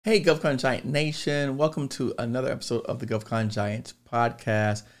Hey, GovCon Giant Nation. Welcome to another episode of the GovCon Giants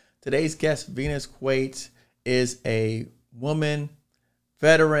podcast. Today's guest, Venus Quates, is a woman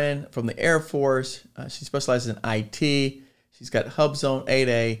veteran from the Air Force. She specializes in IT. She's got HubZone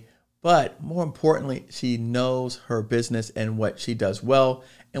 8A, but more importantly, she knows her business and what she does well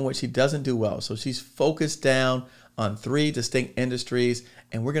and what she doesn't do well. So she's focused down on 3 distinct industries,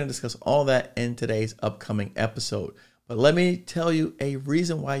 and we're going to discuss all that in today's upcoming episode. But let me tell you a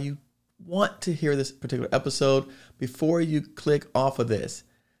reason why you want to hear this particular episode before you click off of this.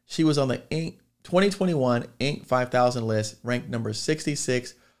 She was on the 2021 Inc. 5000 list, ranked number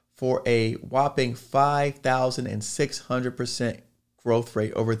 66 for a whopping 5,600% growth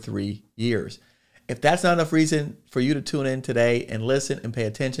rate over 3 years. If that's not enough reason for you to tune in today and listen and pay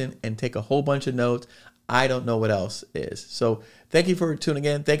attention and take a whole bunch of notes, I don't know what else is. So thank you for tuning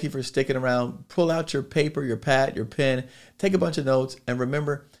in. Thank you for sticking around. Pull out your paper, your pad, your pen, take a bunch of notes. And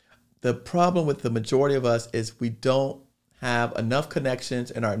remember, the problem with the majority of us is we don't have enough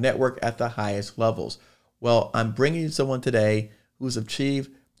connections in our network at the highest levels. Well, I'm bringing you someone today who's achieved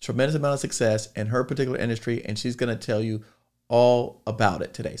a tremendous amount of success in her particular industry, and she's going to tell you all about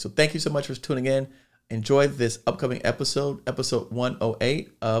it today. So thank you so much for tuning in. Enjoy this upcoming episode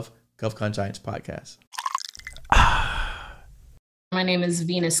 108 of GovCon Giants podcast. My name is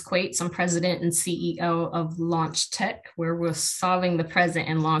Venus Quates. I'm president and CEO of Launch Tech, where we're solving the present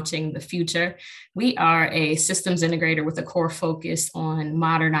and launching the future. We are a systems integrator with a core focus on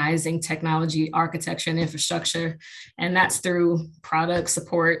modernizing technology, architecture, and infrastructure. And that's through product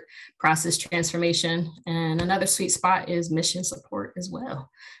support, process transformation, and another sweet spot is mission support as well.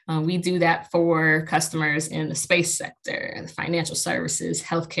 We do that for customers in the space sector, the financial services,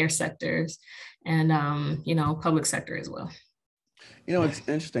 healthcare sectors, and public sector as well. You know, it's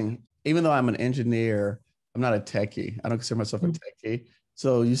interesting. Even though I'm an engineer, I'm not a techie. I don't consider myself a techie.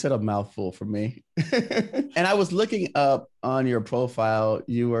 So you said a mouthful for me. And I was looking up on your profile.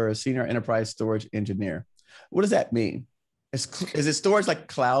 You were a senior enterprise storage engineer. What does that mean? Is it storage like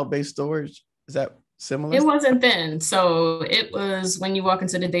cloud-based storage? Is that similar? It wasn't then. So it was when you walk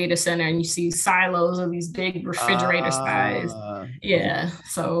into the data center and you see silos of these big refrigerator size. Yeah.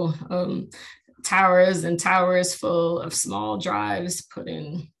 So towers and towers full of small drives put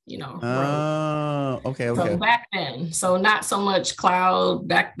in, okay. So back then, so not so much cloud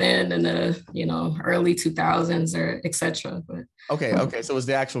back then in the, early 2000s or etc. But okay. So it's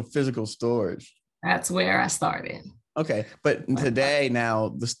the actual physical storage. That's where I started. Okay. But today,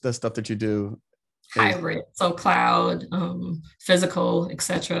 now the stuff that you do hybrid, so cloud, physical,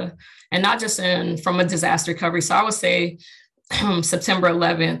 etc. And not just from a disaster recovery. So I would say September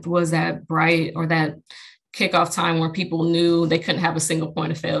 11th was that that kickoff time where people knew they couldn't have a single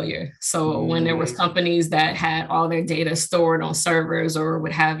point of failure. So when there was companies that had all their data stored on servers or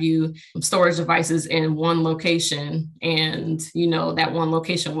would have you storage devices in one location, and that one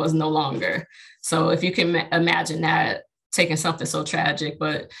location was no longer. So if you can imagine that, taking something so tragic,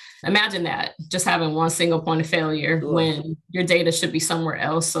 but imagine that just having one single point of failure when your data should be somewhere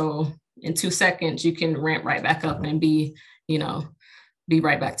else. So in 2 seconds, you can ramp right back up and be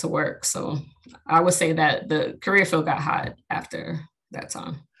right back to work. So I would say that the career field got hot after that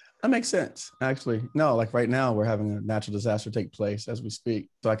time. That makes sense. Actually, no, like right now we're having a natural disaster take place as we speak.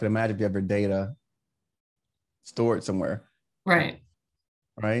 So I can imagine if you have your data stored somewhere. Right.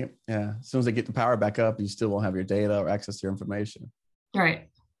 Yeah. As soon as they get the power back up, you still won't have your data or access to your information. Right.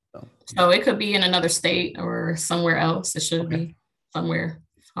 So it could be in another state or somewhere else. It should be somewhere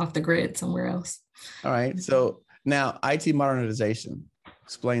off the grid, somewhere else. All right. So now IT modernization,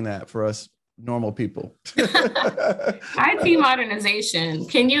 explain that for us normal people. IT modernization.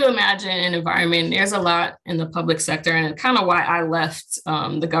 Can you imagine an environment? There's a lot in the public sector, and kind of why I left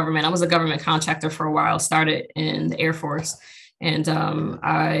the government. I was a government contractor for a while, started in the Air Force. And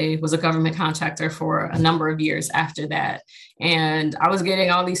I was a government contractor for a number of years after that. And I was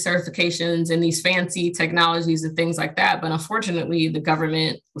getting all these certifications and these fancy technologies and things like that. But unfortunately, the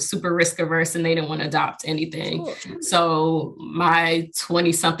government was super risk averse and they didn't want to adopt anything. Sure. So my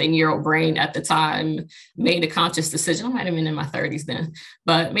 20-something-year-old brain at the time made a conscious decision. I might have been in my 30s then,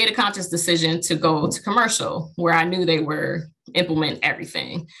 but made a conscious decision to go to commercial, where I knew they were implement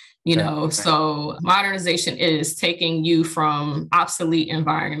everything. So modernization is taking you from obsolete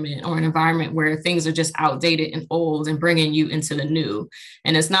environment or an environment where things are just outdated and old and bringing you into the new.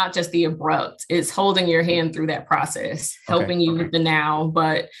 And it's not just the abrupt, it's holding your hand through that process, helping you with the now,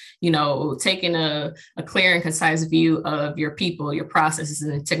 but, taking a clear and concise view of your people, your processes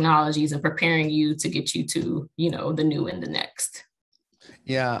and technologies, and preparing you to get you to, the new and the next.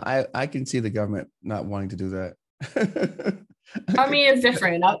 Yeah, I can see the government not wanting to do that. I mean, it's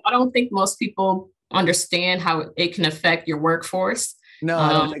different. I don't think most people understand how it can affect your workforce. No,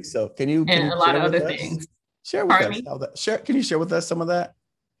 I don't think so. Can And you a lot share of with other us? things. Share with Pardon us me? how that share. Can you share with us some of that?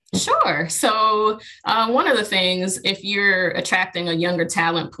 Sure. So, one of the things, if you're attracting a younger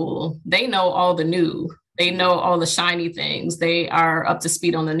talent pool, they know all the new, they know all the shiny things. They are up to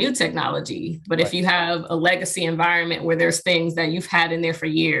speed on the new technology. But if Right. you have a legacy environment where there's things that you've had in there for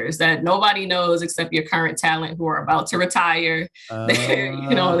years that nobody knows except your current talent who are about to retire,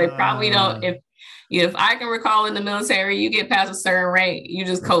 they probably don't. Ah, If I can recall in the military, you get past a certain rank, you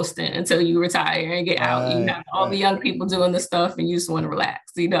just coasting until you retire and get out. You right, have all the right. young people doing the stuff and you just want to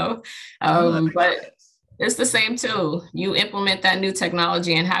relax. Oh, that makes But sense. it's the same too. You implement that new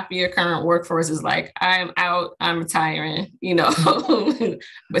technology and half of your current workforce is like, I'm out, I'm retiring. But you No, don't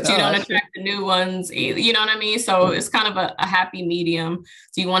that's true. attract the new ones either. You know what I mean? So it's kind of a happy medium.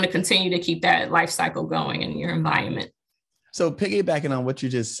 So you want to continue to keep that life cycle going in your environment. So piggybacking on what you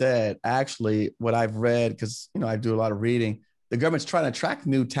just said, actually, what I've read, because I do a lot of reading, the government's trying to attract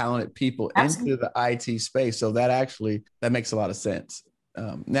new talented people into Absolutely. the IT space. So that makes a lot of sense.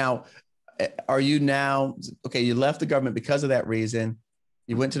 Now, are you now okay? You left the government because of that reason.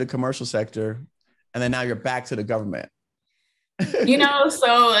 You went to the commercial sector, and then now you're back to the government.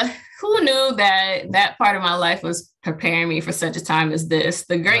 So who knew that that part of my life was preparing me for such a time as this?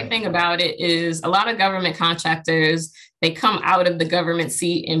 The great Right. thing about it is a lot of government contractors, they come out of the government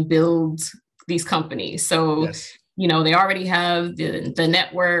seat and build these companies. So, Yes. they already have the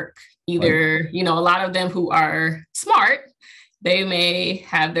network, Right. either, a lot of them who are smart, they may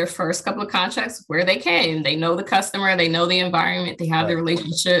have their first couple of contracts where they can. They know the customer, they know the environment, they have the Right.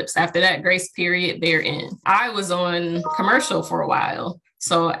 relationships. After that grace period, they're in. I was on commercial for a while.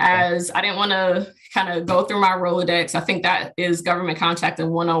 So Okay. as I didn't want to kind of go through my Rolodex, I think that is government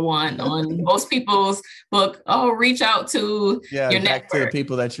contracting 101 on most people's book. Oh, reach out to Yeah. your Back to the network.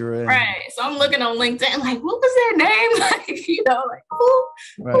 people that you're in. Right. So I'm looking on LinkedIn, like, what was their name? Like who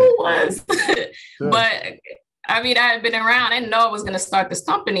Right. who was? Sure. But I mean, I had been around. I didn't know I was going to start this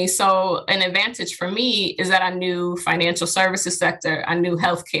company. So an advantage for me is that I knew financial services sector, I knew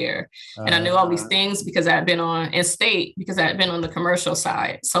healthcare, and I knew all these things because I had been on in state because I had been on the commercial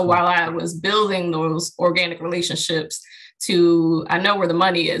side. So Right. while I was building those organic relationships I know where the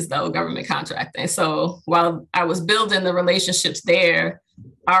money is though, government contracting. So while I was building the relationships there,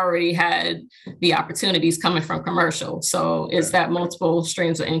 I already had the opportunities coming from commercial. So it's Okay. that multiple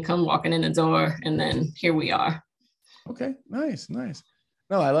streams of income walking in the door. And then here we are. Okay. Nice. Nice.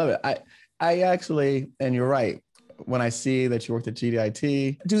 No, I love it. I actually, and you're right. When I see that you worked at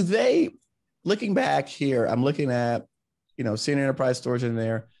GDIT, looking back here, I'm looking at, senior enterprise storage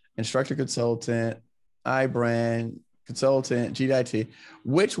engineer, instructor consultant, iBrand consultant, GDIT.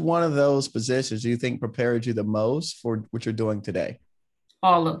 Which one of those positions do you think prepared you the most for what you're doing today?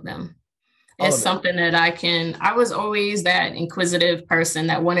 All of them. All It's of it. something that I was always that inquisitive person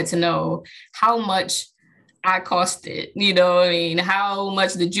that wanted to know how much I costed, what I mean? How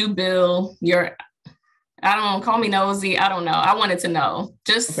much did you bill I don't call me nosy. I don't know. I wanted to know.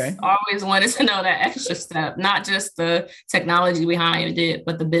 Just Okay. always wanted to know that extra step, not just the technology behind it,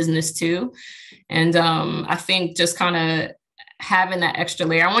 but the business too. And I think just kind of having that extra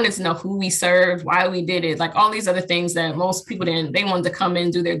layer. I wanted to know who we served, why we did it, like all these other things that most people didn't. They wanted to come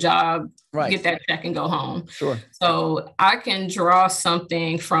in, do their job, Right. get that check and go home. Sure. So I can draw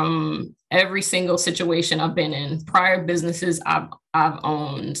something from every single situation I've been in, prior businesses I've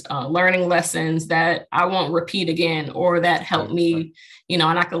owned, learning lessons that I won't repeat again, or that helped me, and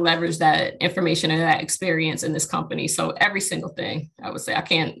I can leverage that information and that experience in this company. So every single thing, I would say, I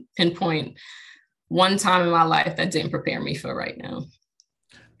can't pinpoint one time in my life that didn't prepare me for right now.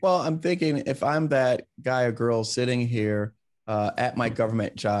 Well, I'm thinking if I'm that guy or girl sitting here at my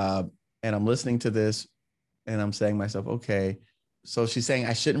government job and I'm listening to this and I'm saying to myself, okay, so she's saying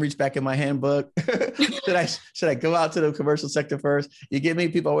I shouldn't reach back in my handbook. should I go out to the commercial sector first? You get me?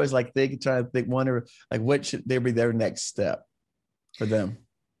 People always trying to wonder like what should they be their next step for them?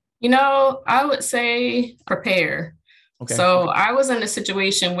 I would say prepare. Okay. So I was in a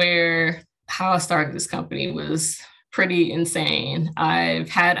situation where how I started this company was pretty insane. I've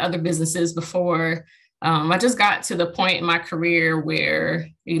had other businesses before. I just got to the point in my career where,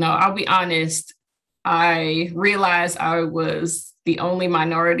 I'll be honest, I realized I was the only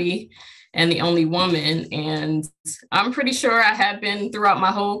minority and the only woman. And I'm pretty sure I have been throughout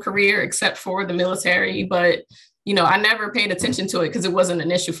my whole career, except for the military. But, I never paid attention to it because it wasn't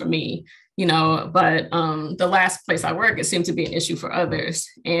an issue for me. But the last place I work, it seemed to be an issue for others.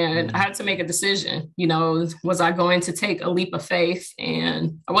 And I had to make a decision, was I going to take a leap of faith?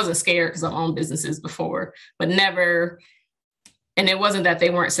 And I wasn't scared because I've owned businesses before, but never And it wasn't that they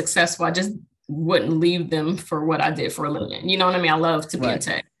weren't successful. I just wouldn't leave them for what I did for a living. You know what I mean? I love to be in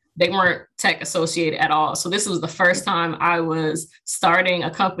tech. They weren't tech associated at all. So this was the first time I was starting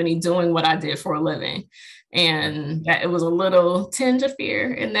a company doing what I did for a living. And that it was a little tinge of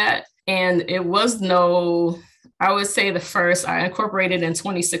fear in that. And it was I would say I incorporated in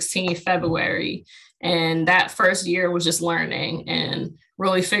 2016, February. And that first year was just learning and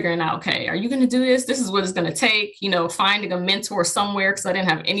really figuring out, okay, are you going to do this? This is what it's going to take, finding a mentor somewhere because I didn't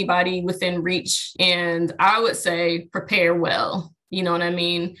have anybody within reach. And I would say prepare well. You know what I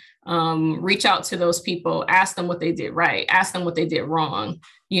mean? Reach out to those people, ask them what they did right, ask them what they did wrong.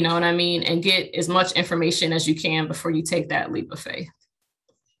 You know what I mean? And get as much information as you can before you take that leap of faith.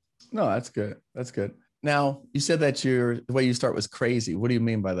 No, that's good. That's good. Now, you said that the way you start was crazy. What do you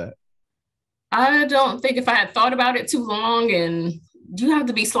mean by that? I don't think if I had thought about it too long, and you have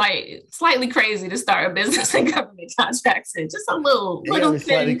to be slightly crazy to start a business in government contracting. Just a little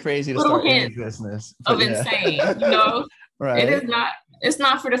slightly crazy to start any business of insane. Right. It's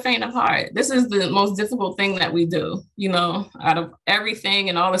not for the faint of heart. This is the most difficult thing that we do. Out of everything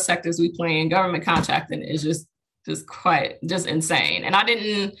and all the sectors we play in, government contracting is just insane. And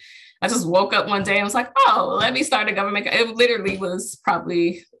I just woke up one day and was like, oh, let me start a government. It literally was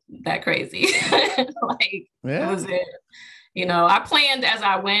probably that crazy. It was it. I planned as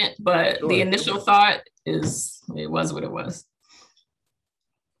I went, but the initial thought it was what it was.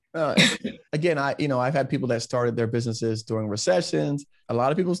 Again, I've had people that started their businesses during recessions. A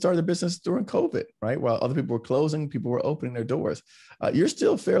lot of people started their business during COVID, right? While other people were closing, people were opening their doors. You're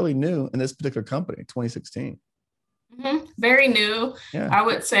still fairly new in this particular company, 2016. Mm-hmm. Very new. Yeah. I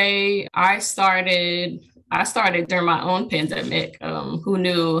would say I started during my own pandemic. Who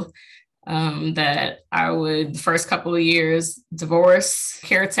knew that I would, the first couple of years, divorce,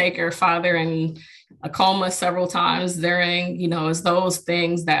 caretaker, father, and a coma several times during, it's those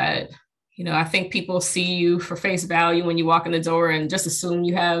things that, I think people see you for face value when you walk in the door and just assume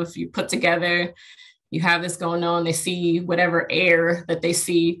you put together, you have this going on. They see whatever air that they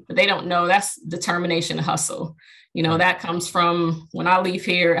see, but they don't know that's determination and hustle. That comes from when I leave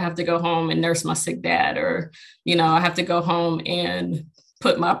here, I have to go home and nurse my sick dad, or, I have to go home and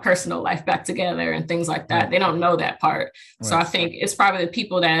put my personal life back together and things like that. Right. They don't know that part. Right. So I think it's probably the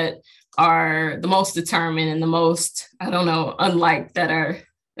people that are the most determined and the most, unlike that are,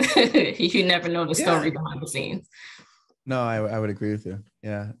 you never know the story behind the scenes. No, I would agree with you.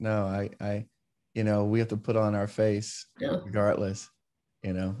 Yeah, no, I we have to put on our face regardless,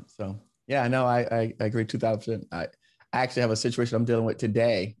 so. Yeah, no, I agree 2000%. I actually have a situation I'm dealing with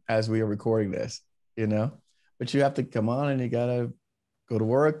today as we are recording this, but you have to come on and you got to go to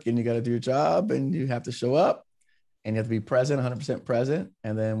work and you got to do your job and you have to show up and you have to be present, 100% present.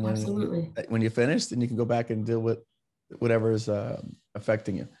 And then when you're finished, then you can go back and deal with whatever is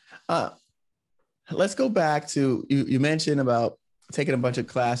affecting you. Let's go back to, you mentioned about taking a bunch of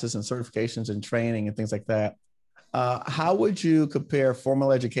classes and certifications and training and things like that. How would you compare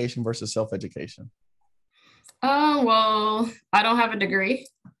formal education versus self-education? Well, I don't have a degree.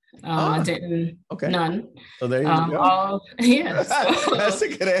 I didn't. Okay. None. So there you go. That's a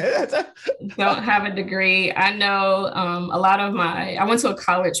good answer. Don't have a degree. I know I went to a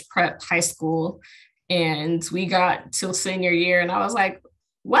college prep high school, and we got till senior year, and I was like,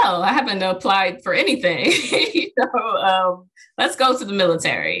 well, I haven't applied for anything. Let's go to the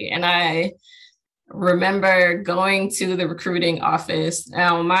military. And I remember going to the recruiting office.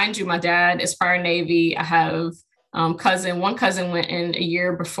 Now, mind you, my dad is prior Navy. I have one cousin went in a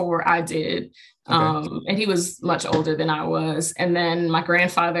year before I did. And he was much older than I was. And then my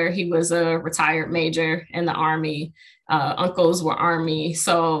grandfather, he was a retired major in the Army. Uncles were Army.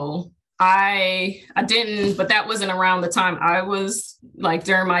 So I didn't, but that wasn't around the time I was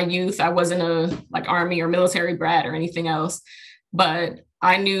during my youth. I wasn't a Army or military brat or anything else. But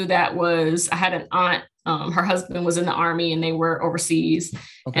I knew I had an aunt, her husband was in the Army and they were overseas.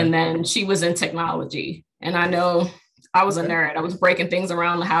 Okay. And then she was in technology. And I know I was a nerd. I was breaking things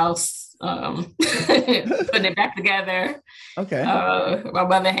around the house, putting it back together. Okay. My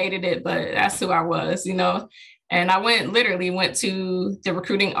mother hated it, but that's who I was, And I literally went to the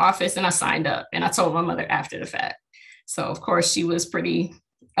recruiting office and I signed up and I told my mother after the fact. So of course she was pretty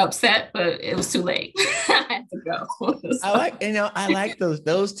upset, but it was too late. I had to go. I like those.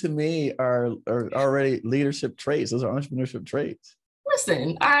 Those to me are already leadership traits. Those are entrepreneurship traits.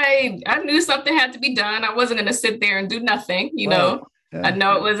 Listen, I knew something had to be done. I wasn't going to sit there and do nothing, know. Yeah. I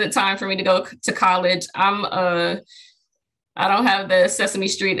know it wasn't time for me to go to college. I'm I don't have the Sesame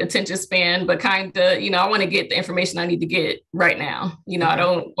Street attention span, but kind of, I want to get the information I need to get right now. I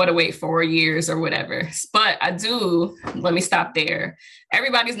don't want to wait 4 years or whatever. But I do, let me stop there.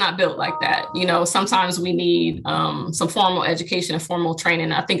 Everybody's not built like that. Sometimes we need some formal education and formal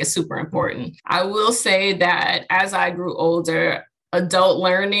training. I think it's super important. I will say that as I grew older, adult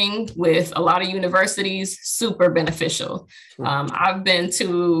learning with a lot of universities, super beneficial. Sure. I've been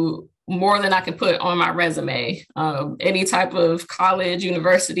to more than I can put on my resume. Any type of college,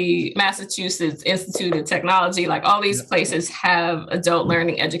 university, Massachusetts Institute of Technology, like all these places have adult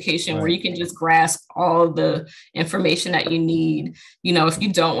learning education where you can just grasp all the information that you need, if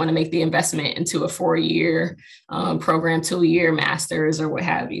you don't want to make the investment into a 4-year program, 2-year master's or what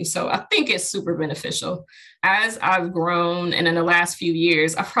have you. So I think it's super beneficial. As I've grown and in the last few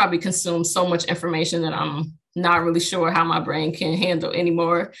years, I've probably consumed so much information that I'm not really sure how my brain can handle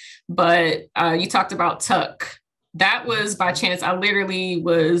anymore. But you talked about Tuck. That was by chance. I literally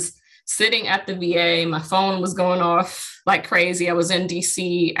was sitting at the VA. My phone was going off like crazy. I was in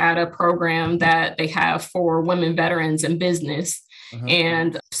DC at a program that they have for women veterans in business.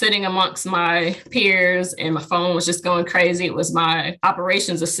 And sitting amongst my peers, and my phone was just going crazy. It was my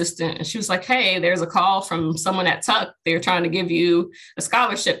operations assistant. And she was like, hey, there's a call from someone at Tuck. They're trying to give you a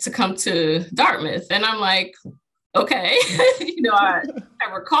scholarship to come to Dartmouth. And I'm like, okay. I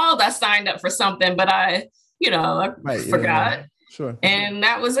recalled I signed up for something, but I forgot. Yeah. Sure. And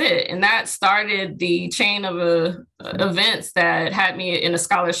that was it. And that started the chain of events that had me in a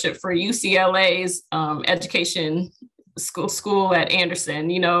scholarship for UCLA's education school at Anderson.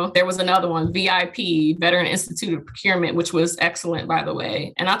 There was another one, VIP, Veteran Institute of Procurement, which was excellent, by the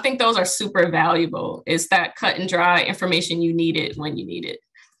way. And I think those are super valuable. It's that cut and dry information you need it when you need it.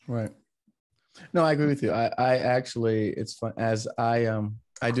 Right. No, I agree with you. I actually, it's fun as I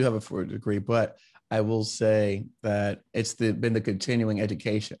do have a 4 degree, but I will say that it's been the continuing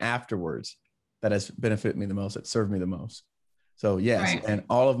education afterwards that has benefited me the most, that served me the most. So yes, right. And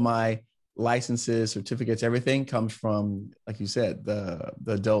all of my licenses, certificates, everything comes from, like you said, the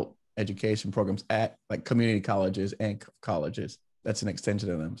adult education programs at like community colleges and colleges. That's an extension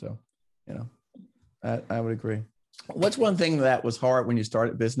of them. So, I would agree. What's one thing that was hard when you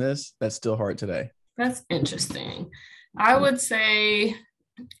started business that's still hard today? That's interesting. I would say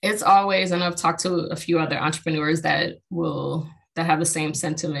it's always, and I've talked to a few other entrepreneurs that have the same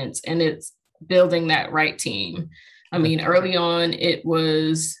sentiments, and it's building that right team. I mean, early on, it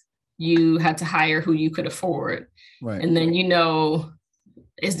was you had to hire who you could afford. Right. And then,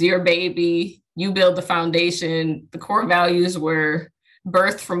 it's your baby, you build the foundation, the core values were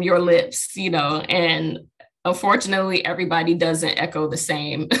birthed from your lips, and unfortunately, everybody doesn't echo the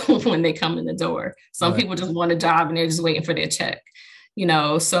same when they come in the door. Some people just want a job and they're just waiting for their check,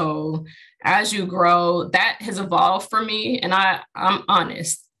 so as you grow, that has evolved for me. And I'm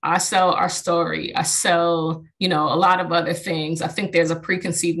honest. I sell our story. I sell, a lot of other things. I think there's a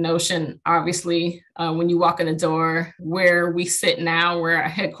preconceived notion, obviously, when you walk in the door, where we sit now, where our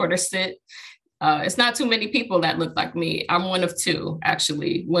headquarters sit. It's not too many people that look like me. I'm one of 2,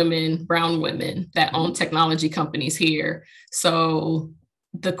 actually, brown women that own technology companies here. So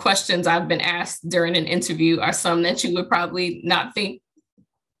the questions I've been asked during an interview are some that you would probably not think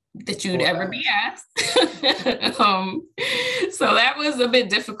that you'd ever be asked. So that was a bit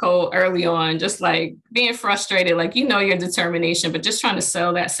difficult early on, just like being frustrated, like, your determination, but just trying to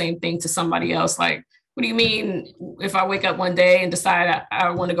sell that same thing to somebody else. Like, what do you mean if I wake up one day and decide I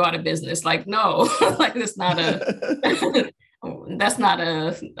want to go out of business? Like, no, like that's not a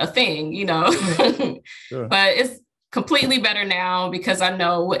thing, Sure. But it's completely better now because I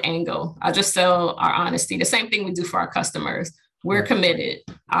know what angle. I just sell our honesty. The same thing we do for our customers. We're committed.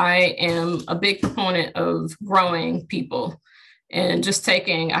 I am a big proponent of growing people and just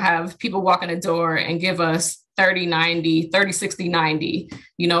I have people walk in the door and give us 30, 90, 30, 60, 90,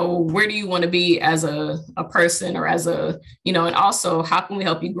 where do you want to be as a person or as and also how can we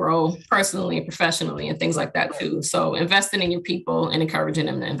help you grow personally and professionally and things like that too. So investing in your people and encouraging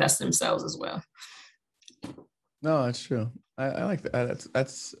them to invest in themselves as well. No, that's true. I like that.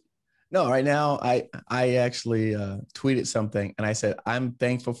 That's no, right now I actually tweeted something and I said, I'm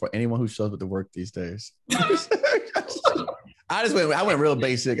thankful for anyone who shows up to work these days. I went real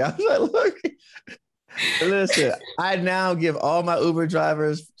basic. I was like, look, listen, I now give all my Uber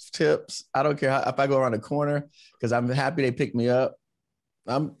drivers tips. I don't care if I go around the corner because I'm happy they pick me up.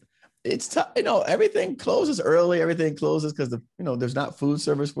 It's tough. Everything closes early. Everything closes because there's not food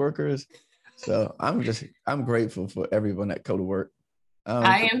service workers. So I'm grateful for everyone that go to work.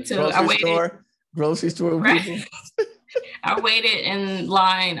 I am too. Grocery store right. people. I waited in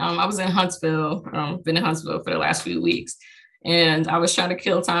line. I was in Huntsville. Been in Huntsville for the last few weeks. And I was trying to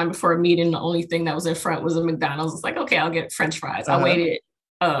kill time before a meeting. The only thing that was in front was a McDonald's. It's like, okay, I'll get French fries. I waited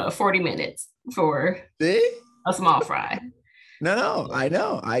 40 minutes for a small fry. No, I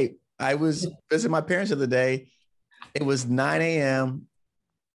know. I was visiting my parents the other day. It was 9 a.m.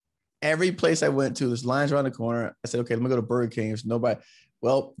 Every place I went to, there's lines around the corner. I said, okay, let me go to Burger King. There's nobody.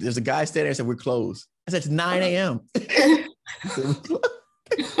 Well, there's a guy standing there and said, we're closed. I said, it's 9 a.m. They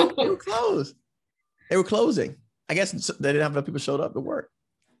were closed. They were closing. I guess they didn't have enough people showed up to work.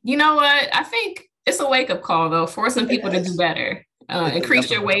 You know what? I think it's a wake-up call, though, forcing people to do better. Increase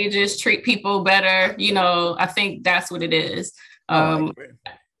your wages, treat people better. I think that's what it is.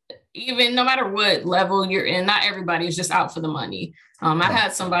 Even no matter what level you're in, not everybody is just out for the money. I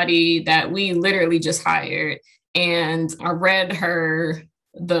had somebody that we literally just hired, and I read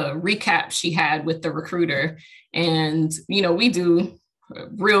the recap she had with the recruiter. And, we do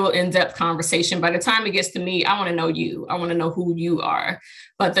real in-depth conversation. By the time it gets to me, I want to know you. I want to know who you are.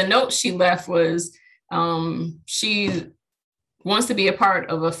 But the note she left was she wants to be a part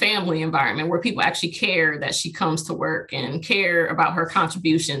of a family environment where people actually care that she comes to work and care about her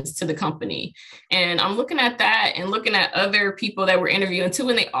contributions to the company. And I'm looking at that and looking at other people that were interviewing too,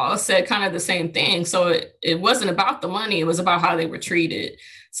 and they all said kind of the same thing. So it wasn't about the money, it was about how they were treated.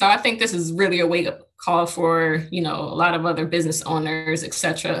 So I think this is really a wake-up call for, a lot of other business owners, et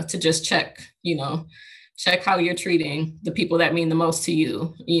cetera, to just check how you're treating the people that mean the most to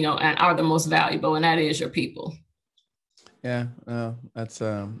you, and are the most valuable, and that is your people. Yeah, that's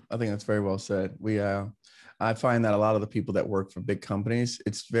I think that's very well said. I find that a lot of the people that work for big companies,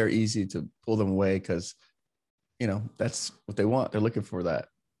 it's very easy to pull them away because, that's what they want. They're looking for that.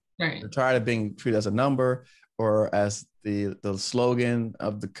 Right. They're tired of being treated as a number or as the slogan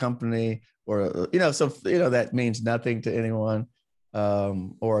of the company, or that means nothing to anyone,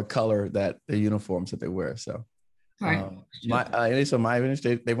 or a color that the uniforms that they wear. So. Right. At least on my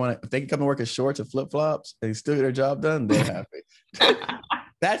industry, they want if they can come and work in shorts and flip flops and still get their job done, they're happy.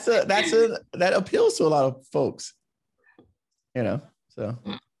 That appeals to a lot of folks, So,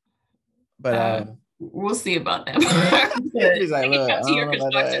 but we'll see about that. He's like, look, come to your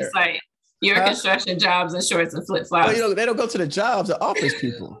construction site, your construction jobs in shorts and flip flops. Well, they don't go to the jobs. The office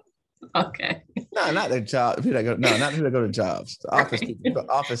people. Okay. No, not their job. Not people that go to jobs. The office people, the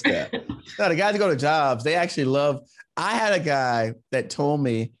office staff. No, the guys that go to jobs, they actually love. I had a guy that told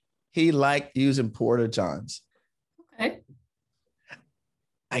me he liked using porta johns. Okay.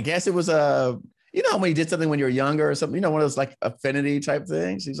 I guess it was when you did something when you were younger or something, one of those like affinity type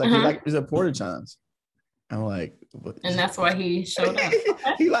things. He's like, he liked using porta johns. I'm like, what? And that's why he showed up. Okay.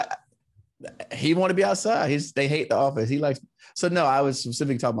 He wanted to be outside. They hate the office. He likes. So no, I was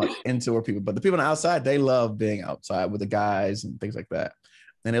specifically talking about indoor people, but the people on the outside, they love being outside with the guys and things like that.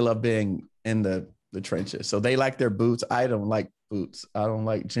 And they love being in the trenches. So they like their boots. I don't like boots. I don't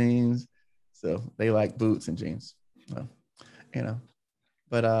like jeans. So they like boots and jeans.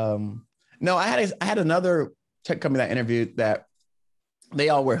 But no, I had another tech company that I interviewed that they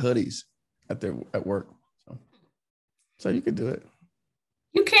all wear hoodies at work. So you could do it.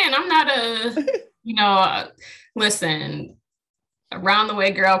 You can. I'm not listen, around the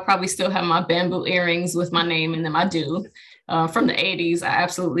way girl, probably still have my bamboo earrings with my name in them. I do. From the 80s, I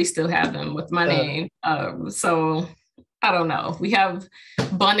absolutely still have them with my name. So I don't know. We have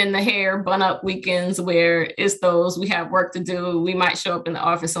bun in the hair, bun up weekends where it's those, we have work to do. We might show up in the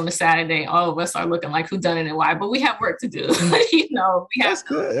office on a Saturday. All of us are looking like who done it and why, but we have work to do. That's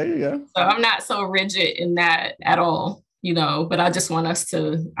good. There you go. So I'm not so rigid in that at all, but I just want us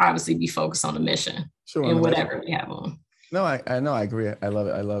to obviously be focused on the mission and whatever we have on. No, I know. I agree. I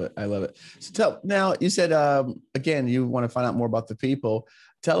love it. So now you said, again, you want to find out more about the people.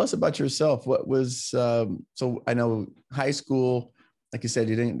 Tell us about yourself. What was, so I know high school, like you said,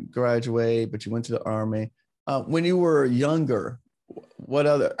 you didn't graduate, but you went to the Army. When you were younger,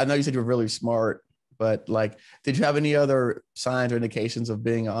 I know you said you were really smart, but did you have any other signs or indications of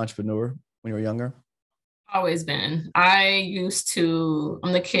being an entrepreneur when you were younger? Always been. I'm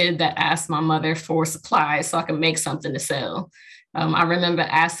the kid that asked my mother for supplies so I could make something to sell. I remember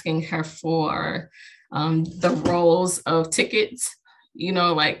asking her for the rolls of tickets,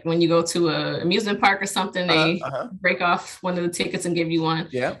 like when you go to an amusement park or something, they break off one of the tickets and give you one.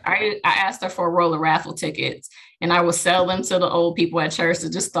 Yeah. I asked her for a roll of raffle tickets, and I would sell them to the old people at church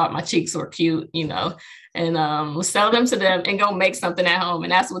that just thought my cheeks were cute, and would sell them to them and go make something at home.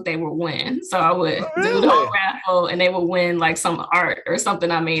 And that's what they would win. So I would do the whole raffle and they would win like some art or something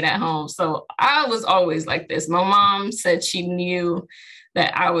I made at home. So I was always like this. My mom said she knew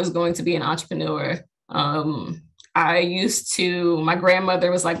that I was going to be an entrepreneur. My grandmother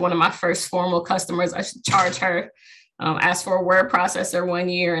was like one of my first formal customers. I should charge her asked for a word processor 1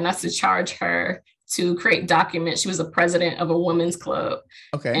 year, and that's to charge her to create documents. She was a president of a women's club.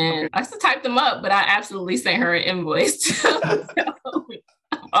 Okay. And I used to type them up, but I absolutely sent her an invoice.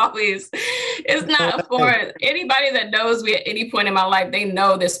 Always, it's not for anybody that knows me at any point in my life. They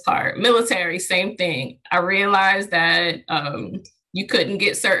know this part. Military, same thing. I realized that you couldn't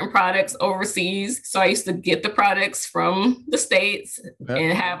get certain products overseas. So I used to get the products from the States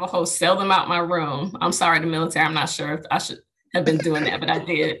and have a host sell them out my room. I'm sorry, the military. I'm not sure if I should have been doing that, but I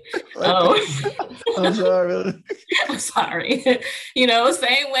did. I'm sorry. I'm sorry.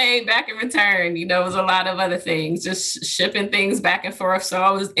 Same way back in return, it was a lot of other things, just shipping things back and forth. So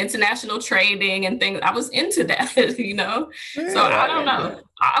I was international trading and things. I was into that, Yeah, so I don't know.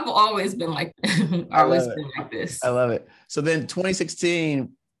 I've always been like, like this. I love it. So then 2016,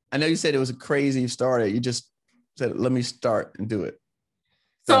 I know you said it was a crazy start. You just said, let me start and do it.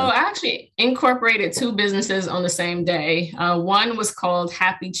 So I actually incorporated 2 businesses on the same day. One was called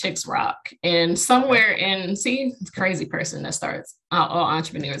Happy Chicks Rock. And somewhere crazy person that starts. All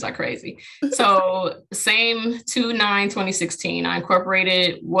entrepreneurs are crazy. So same 2/9/2016, I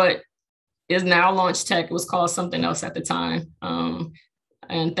incorporated what is now Launch Tech. It was called something else at the time.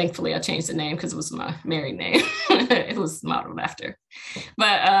 And thankfully I changed the name because it was my married name. It was modeled after.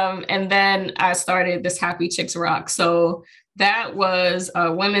 But and then I started this Happy Chicks Rock. So that was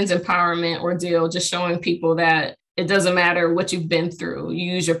a women's empowerment ordeal, just showing people that it doesn't matter what you've been through.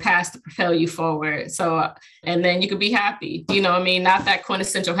 You use your past to propel you forward. So, and then you could be happy, not that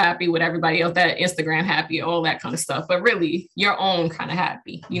quintessential happy with everybody else, that Instagram happy, all that kind of stuff, but really your own kind of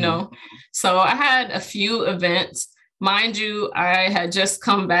happy, So I had a few events. Mind you, I had just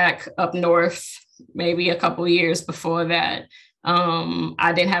come back up north, maybe a couple of years before that.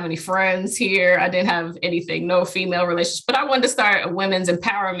 I didn't have any friends here. I didn't have anything, no female relationships, but I wanted to start a women's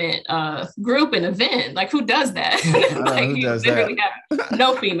empowerment group and event. Like, who does that? Who does that? Have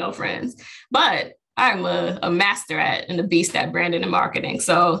no female friends, but I'm a master and a beast at branding and marketing.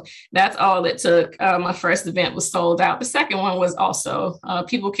 So that's all it took. My first event was sold out. The second one was also,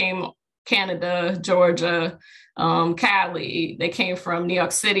 people came, Canada, Georgia, Cali. They came from New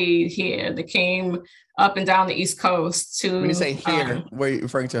York City here. They came up and down the East Coast to. When you say here, were you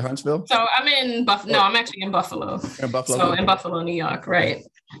referring to Huntsville? So I'm in Buffalo. No, I'm actually in Buffalo. In Buffalo. So in Buffalo, New York, right?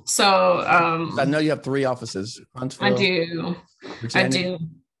 So I know you have 3 offices. Huntsville. I do. Virginia, I do.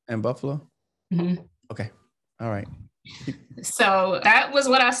 And Buffalo. Mm-hmm. Okay. All right. So that was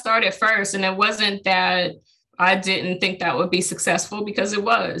what I started first, and it wasn't that I didn't think that would be successful, because it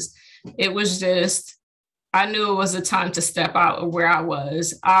was. It was just, I knew it was a time to step out of where I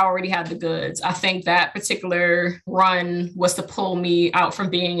was. I already had the goods. I think that particular run was to pull me out from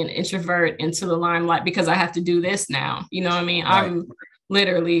being an introvert into the limelight, because I have to do this now. You know what I mean? Right. I'm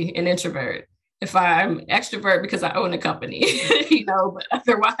literally an introvert. If I'm extrovert because I own a company, but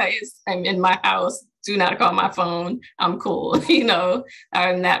otherwise I'm in my house, do not call my phone. I'm cool.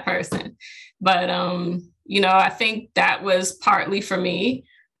 I'm that person. But, I think that was partly for me.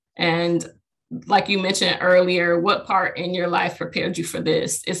 And like you mentioned earlier, what part in your life prepared you for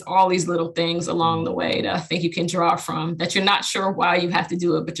this? It's all these little things along the way that I think you can draw from, that you're not sure why you have to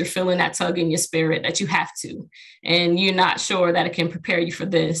do it, but you're feeling that tug in your spirit that you have to. And you're not sure that it can prepare you for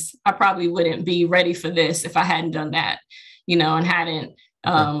this. I probably wouldn't be ready for this if I hadn't done that, and hadn't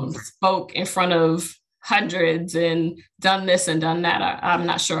spoke in front of hundreds and done this and done that. I'm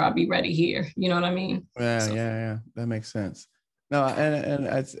not sure I'll be ready here. You know what I mean? Yeah. That makes sense. No,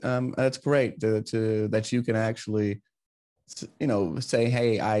 and that's great to that you can actually, say,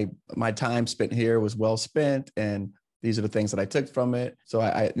 hey, my time spent here was well spent, and these are the things that I took from it. So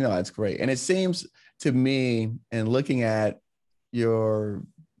I that's great. And it seems to me, in looking at your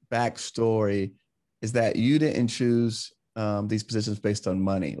backstory, is that you didn't choose these positions based on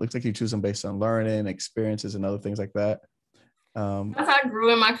money. It looks like you choose them based on learning, experiences, and other things like that. As I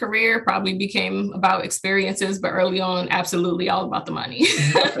grew in my career, probably became about experiences, but early on, absolutely all about the money.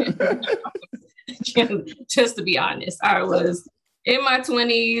 Just to be honest, I was in my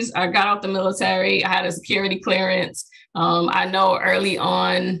 20s. I got out the military. I had a security clearance. I know early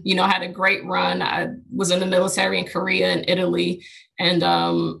on, I had a great run. I was in the military in Korea and Italy. And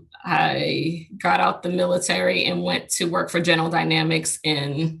I got out the military and went to work for General Dynamics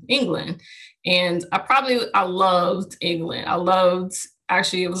in England. And I loved England.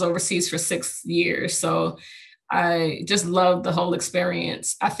 Actually, it was overseas for 6 years. So I just loved the whole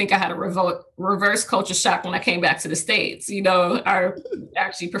experience. I think I had a reverse culture shock when I came back to the States. I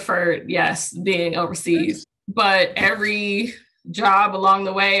actually preferred, being overseas. But every job along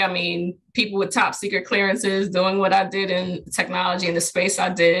the way, people with top secret clearances doing what I did in technology in the space I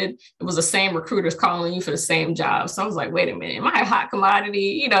did. It was the same recruiters calling you for the same job. So I was like, wait a minute, am I a hot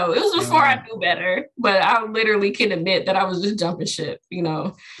commodity? You know, it was before I knew better, but I literally can admit that I was just jumping ship, you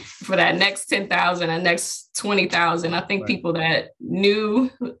know, for that next 10,000 and next 20,000. I think people that knew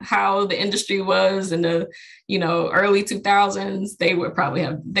how the industry was in the, you know, early 2000s, they probably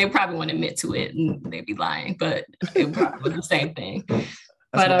wouldn't admit to it and they'd be lying, but it probably was the same thing.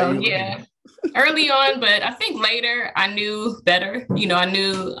 But yeah, early on, but I think later I knew better. You know, I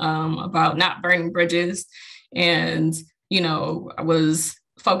knew about not burning bridges, and, you know, I was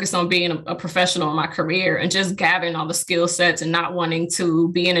focused on being a professional in my career and just gathering all the skill sets and not wanting to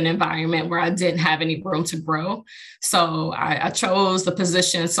be in an environment where I didn't have any room to grow. So I chose the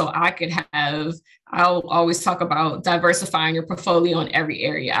position so I could have, I'll always talk about diversifying your portfolio in every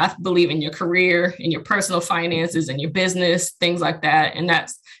area. I believe in your career, in your personal finances, and your business, things like that. And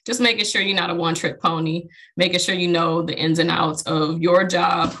that's just making sure you're not a one-trick pony, making sure you know the ins and outs of your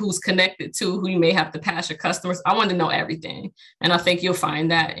job, who's connected to, who you may have to pass your customers. I wanted to know everything. And I think you'll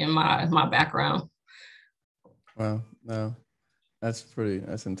find that in my background. Wow, no, that's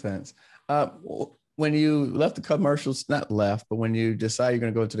intense. When you left the commercials, not left, but when you decided you're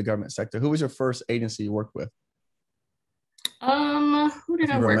going to go into the government sector, who was your first agency you worked with? Who did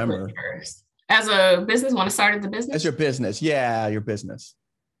I work with first? As a business, when I started the business? As your business, yeah, your business,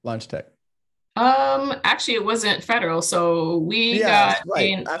 Launch Tech. Actually, it wasn't federal, so we got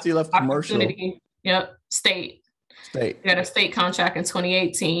right after you left commercial. Yep, state. We got a state contract in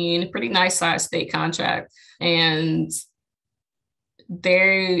 2018, pretty nice size state contract, and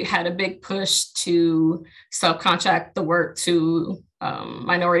they had a big push to subcontract the work to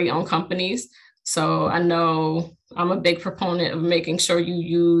minority-owned companies. So I know I'm a big proponent of making sure you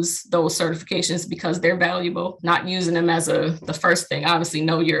use those certifications because they're valuable, not using them as the first thing. Obviously,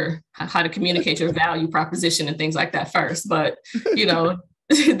 know how to communicate your value proposition and things like that first. But, you know,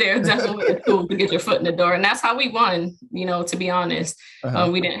 they're definitely a tool to get your foot in the door. And that's how we won, you know, to be honest.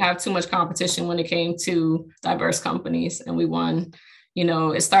 We didn't have too much competition when it came to diverse companies, and we won. You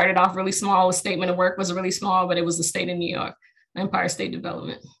know, it started off really small. The statement of work was really small, but it was the state of New York, Empire State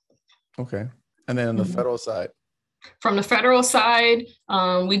Development. Okay. And then on the federal side? From the federal side,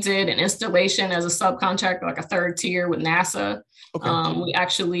 we did an installation as a subcontractor, like a third tier with NASA. Okay. We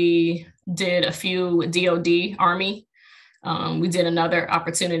actually did a few with DOD, Army. We did another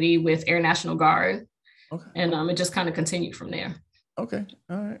opportunity with Air National Guard. Okay. And it just kind of continued from there. Okay.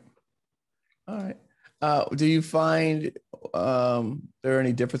 All right. Do you find there are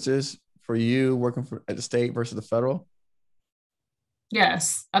any differences for you working at the state versus the federal?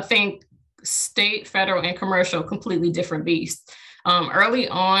 Yes, I think state, federal, and commercial, completely different beasts. Early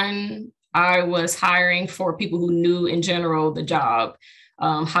on, I was hiring for people who knew in general the job.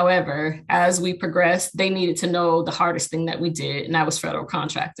 However, as we progressed, they needed to know the hardest thing that we did, and that was federal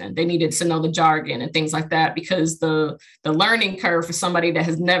contracting. They needed to know the jargon and things like that because the learning curve for somebody that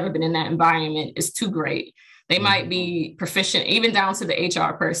has never been in that environment is too great. They might be proficient, even down to the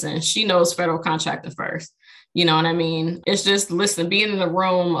HR person. She knows federal contracting first. You know what I mean? It's just, listen, being in the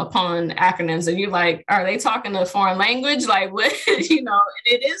room upon acronyms and you're like, are they talking a foreign language? Like, what? You know,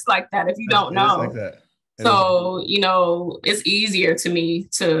 it is like that if you don't know. Like that. So, you know, it's easier to me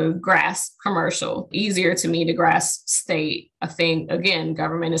to grasp commercial, easier to me to grasp state. I think, again,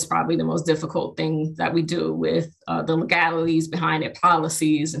 government is probably the most difficult thing that we do with the legalities behind it,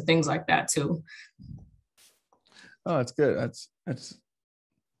 policies and things like that too. Oh, that's good. That's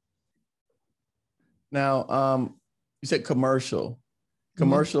now, you said commercial.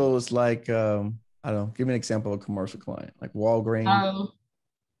 Commercial is like, I don't know, give me an example of a commercial client, like Walgreens.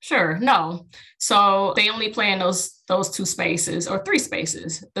 Sure. No. So they only play in those two spaces or three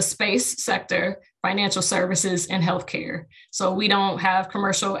spaces: the space sector, financial services, and healthcare. So we don't have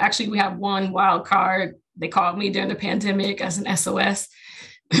commercial. Actually, we have one wild card. They called me during the pandemic as an SOS.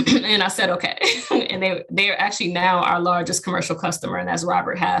 And I said, okay. And they're actually now our largest commercial customer, and that's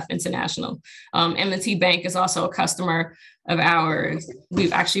Robert Half International. M&T Bank is also a customer of ours.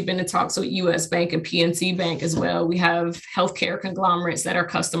 We've actually been in talks with US Bank and PNC Bank as well. We have healthcare conglomerates that are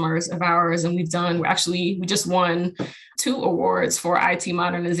customers of ours. And we just won 2 awards for IT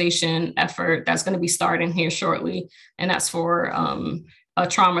modernization effort that's going to be starting here shortly. And that's for a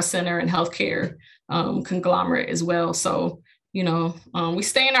trauma center and healthcare conglomerate as well. So, you know, we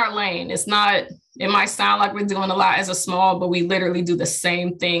stay in our lane. It might sound like we're doing a lot as a small, but we literally do the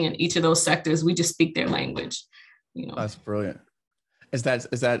same thing in each of those sectors. We just speak their language. You know, that's brilliant. Is that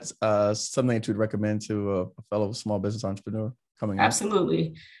something that you'd recommend to a fellow small business entrepreneur? coming up?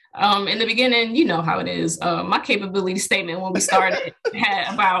 Absolutely. In the beginning, you know how it is. My capability statement when we started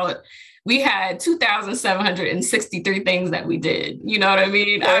we had 2,763 things that we did. You know what I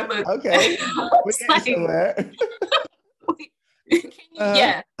mean? Okay. We Like, somewhere.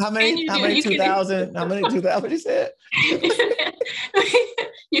 yeah. How many 2,000? How many 2,000 you said?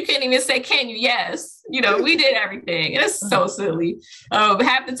 You can't even say, can you? Yes. You know, we did everything. It's so silly.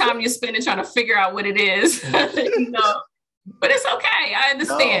 Half the time you're spending trying to figure out what it is, you know, but it's okay. I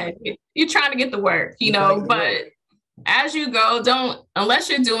understand. No. You're trying to get the work, you know, but as you go, unless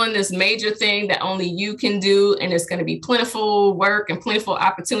you're doing this major thing that only you can do, and it's going to be plentiful work and plentiful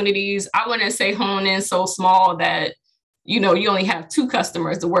opportunities. I wouldn't say hone in so small that, you know, you only have 2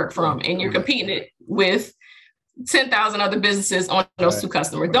 customers to work from and you're competing it with 10,000 other businesses on those 2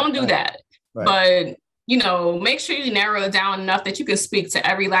 customers. Don't do that. But, you know, make sure you narrow it down enough that you can speak to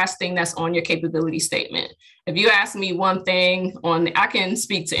every last thing that's on your capability statement. If you ask me one thing I can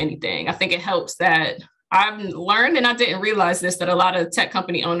speak to anything. I think it helps that I've learned, and I didn't realize this, that a lot of tech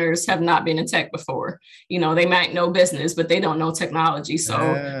company owners have not been in tech before. You know, they might know business, but they don't know technology. So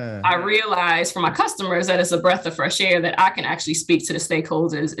I realized for my customers that it's a breath of fresh air that I can actually speak to the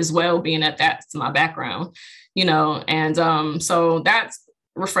stakeholders as well, being that that's my background, you know, and so that's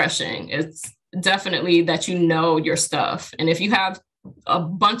refreshing. It's definitely that you know your stuff. And if you have a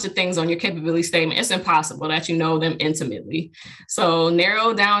bunch of things on your capability statement, it's impossible that you know them intimately. So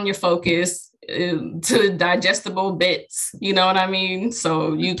narrow down your focus to digestible bits, you know what I mean?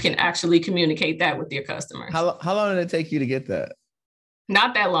 So you can actually communicate that with your customers. How long did it take you to get that?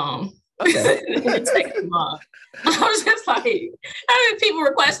 Not that long. Okay. It didn't take too long. I was just like, I mean, people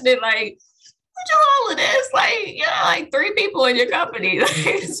were questioning, like, what you all of this? Like, you know, like 3 people in your company.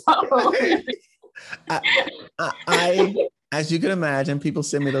 So I, as you can imagine, people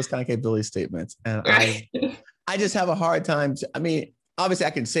send me those kind of capability statements, and I just have a hard time. I mean, obviously,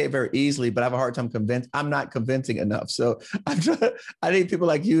 I can say it very easily, but I have a hard time I'm not convincing enough. So I need people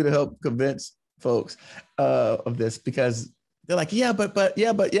like you to help convince folks of this, because they're like, yeah, but no,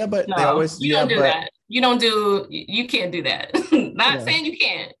 they always, you don't do that. You can't do that. Not saying you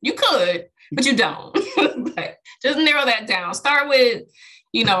can't. You could, but you don't. But just narrow that down. Start with,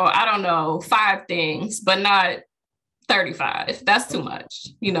 you know, I don't know, 5 things, but not 35. That's too much,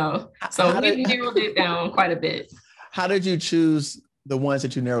 you know. So we've narrowed it down quite a bit. How did you choose the ones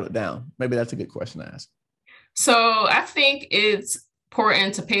that you narrowed it down? Maybe that's a good question to ask. So I think it's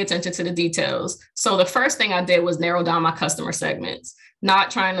important to pay attention to the details. So the first thing I did was narrow down my customer segments, not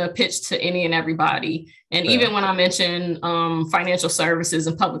trying to pitch to any and everybody. And even when I mention financial services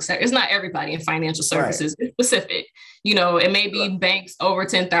and public sector, it's not everybody in financial services. It's specific. You know, it may be banks over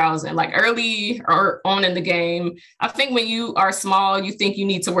 10,000, like early or on in the game. I think when you are small, you think you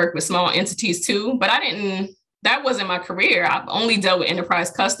need to work with small entities too, but that wasn't my career. I've only dealt with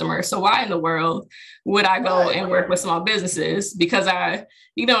enterprise customers. So why in the world would I go and work with small businesses? Because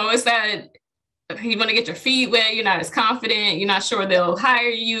it's that you want to get your feet wet. You're not as confident. You're not sure they'll hire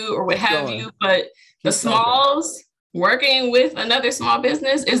you or what have you. But the smalls working with another small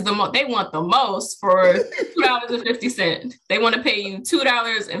business is they want the most for $2.50. They want to pay you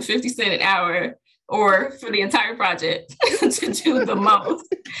 $2.50 an hour or for the entire project to do the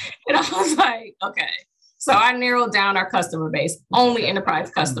most. And I was like, okay. So I narrowed down our customer base, only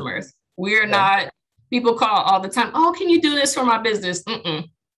enterprise customers. We're not, people call all the time, oh, can you do this for my business?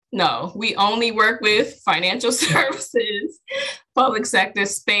 No, we only work with financial services, public sector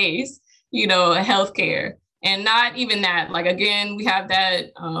space, you know, healthcare. And not even that, like, again, we have that,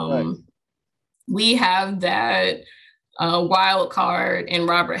 wild card in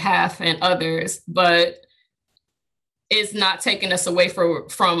Robert Half and others, but it's not taking us away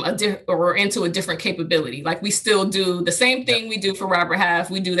from into a different capability. Like, we still do the same thing we do for Robert Half.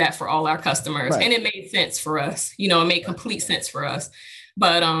 We do that for all our customers. And it made sense for us. You know, it made complete sense for us.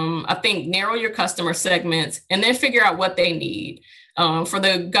 But I think narrow your customer segments and then figure out what they need. For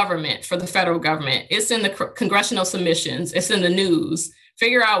the government, for the federal government, it's in the congressional submissions. It's in the news.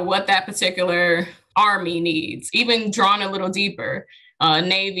 Figure out what that particular army needs, even drawn a little deeper.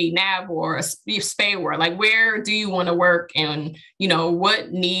 Navy, NAVWAR, SPAWAR, like, where do you want to work, and, you know, what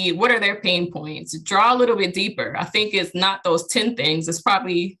are their pain points? Draw a little bit deeper. I think it's not those 10 things. It's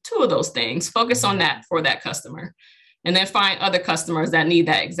probably 2 of those things. Focus on that for that customer, and then find other customers that need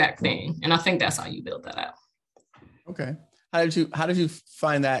that exact thing. And I think that's how you build that out. Okay. How did you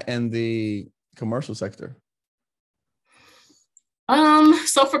find that in the commercial sector?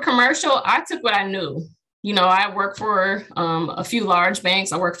 So for commercial, I took what I knew. You know, I work for a few large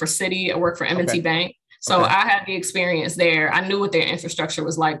banks. I work for Citi. I work for M&T Bank. So I had the experience there. I knew what their infrastructure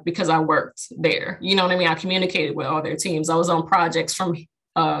was like because I worked there. You know what I mean? I communicated with all their teams. I was on projects from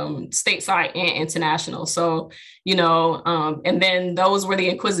stateside and international. So, and then those were the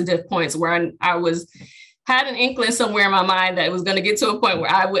inquisitive points where I had an inkling somewhere in my mind that it was going to get to a point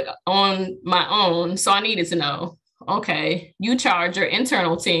where I would on my own. So I needed to know, okay, you charge your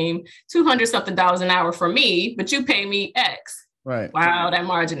internal team $200 something an hour for me, but you pay me X. Right. Wow, that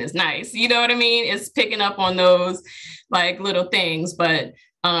margin is nice. You know what I mean? It's picking up on those like little things, but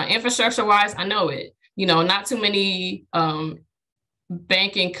infrastructure wise, I know it. Not too many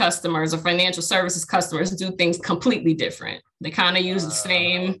banking customers or financial services customers do things completely different. They kind of use the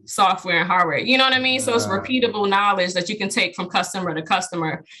same software and hardware. You know what I mean? So it's repeatable knowledge that you can take from customer to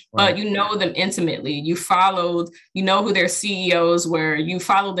customer, but you know them intimately. You followed, who their CEOs were, you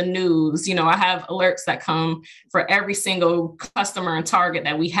follow the news. I have alerts that come for every single customer and target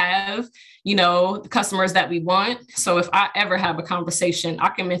that we have, the customers that we want. So if I ever have a conversation, I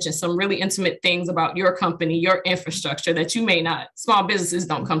can mention some really intimate things about your company, your infrastructure that you may not, small businesses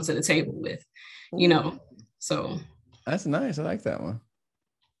don't come to the table with, so. That's nice. I like that one.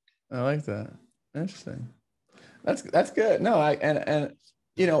 I like that. Interesting. That's good. No,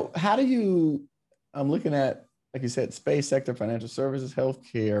 how do you, I'm looking at, like you said, space sector, financial services,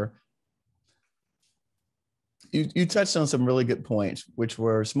 healthcare. You touched on some really good points, which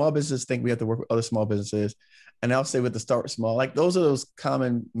were small businesses think we have to work with other small businesses. And I'll say with the start small, like those are those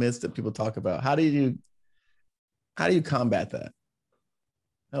common myths that people talk about. How do you combat that?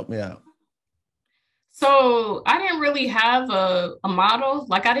 Help me out. So I didn't really have a model.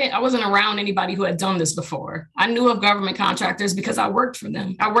 Like I wasn't around anybody who had done this before. I knew of government contractors because I worked for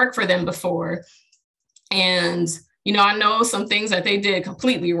them. I worked for them before. And, I know some things that they did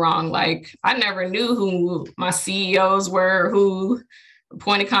completely wrong. Like I never knew who my CEOs were, who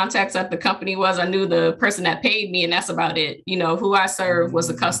point of contacts at the company was. I knew the person that paid me and that's about it. Who I served was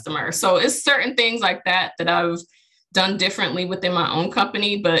a customer. So it's certain things like that I've done differently within my own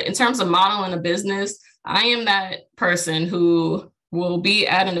company. But in terms of modeling a business, I am that person who will be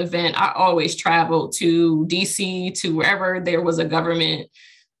at an event. I always travel to DC, to wherever there was a government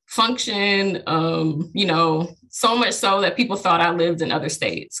function, so much so that people thought I lived in other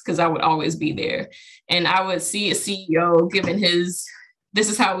states because I would always be there. And I would see a CEO giving this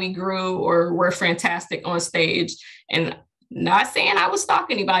is how we grew, or we're fantastic on stage. And not saying I would stalk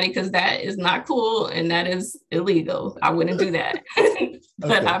anybody because that is not cool and that is illegal. I wouldn't do that.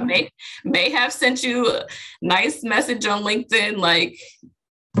 But I may have sent you a nice message on LinkedIn, like,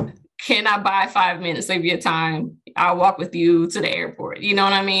 can I buy 5 minutes of your time? I'll walk with you to the airport. You know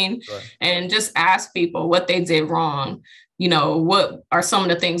what I mean? Right. And just ask people what they did wrong. What are some of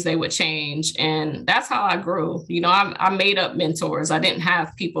the things they would change? And that's how I grew. I made up mentors. I didn't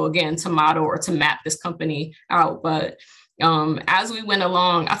have people, again, to model or to map this company out. But as we went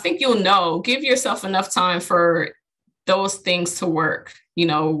along, I think give yourself enough time for those things to work,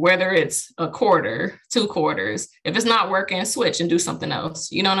 whether it's a quarter, 2 quarters. If it's not working, switch and do something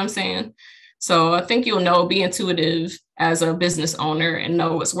else. You know what I'm saying? So I think be intuitive as a business owner and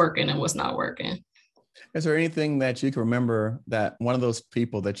know what's working and what's not working. Is there anything that you can remember that one of those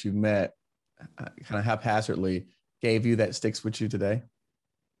people that you met kind of haphazardly gave you that sticks with you today?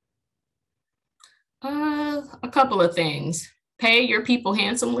 A couple of things. Pay your people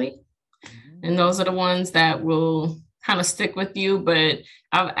handsomely. And those are the ones that will kind of stick with you. But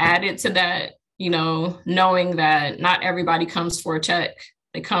I've added to that, knowing that not everybody comes for a check.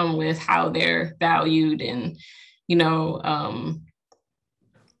 They come with how they're valued and,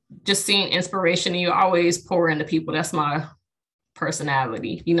 just seeing inspiration. And you always pour into people. That's my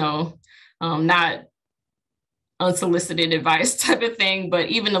personality, not unsolicited advice type of thing, but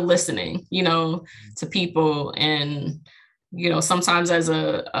even the listening, to people. And, sometimes as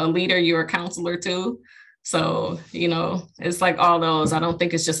a leader, you're a counselor too. So, it's like all those. I don't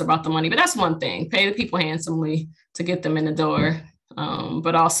think it's just about the money, but that's one thing. Pay the people handsomely to get them in the door.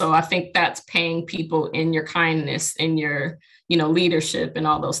 But also I think that's paying people in your kindness, in your, leadership and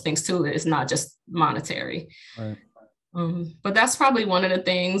all those things too. It's not just monetary. Right. But that's probably one of the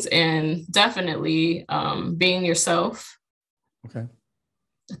things, and definitely being yourself. Okay.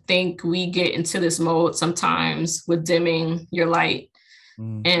 I think we get into this mode sometimes with dimming your light.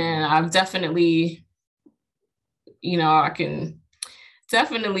 And I've definitely, I can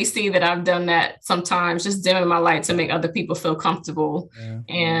definitely see that I've done that sometimes, just dimming my light to make other people feel comfortable. Yeah.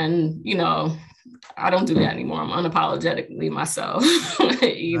 And, I don't do that anymore. I'm unapologetically myself,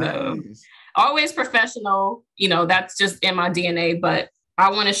 nice. Always professional, that's just in my DNA, but I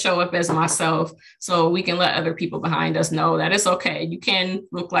want to show up as myself so we can let other people behind us know that it's okay. You can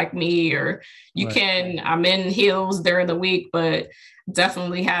look like me, or you can, I'm in heels during the week, but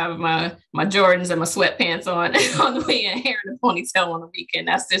definitely have my Jordans and my sweatpants on the weekend, hair in a ponytail on the weekend.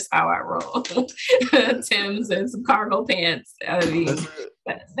 That's just how I roll. Tim's and some cargo pants. I mean,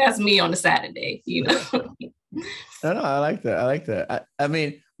 that's me on a Saturday, you know. No, I like that. I like that. I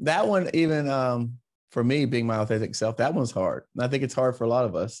mean, that one, even for me, being my authentic self, that one's hard. And I think it's hard for a lot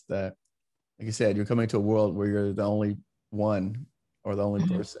of us that, like you said, you're coming to a world where you're the only one or the only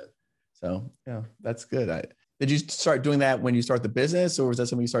person. So yeah, that's good. Did you start doing that when you start the business, or was that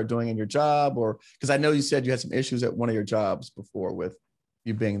something you start doing in your job? Or because I know you said you had some issues at one of your jobs before with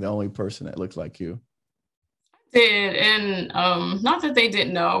you being the only person that looked like you. Did, and not that they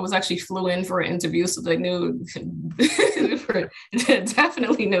didn't know. I was actually flew in for an interview, so they knew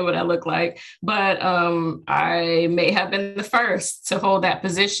definitely knew what I looked like. But I may have been the first to hold that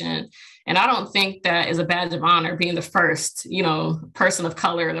position, and I don't think that is a badge of honor, being the first, you know, person of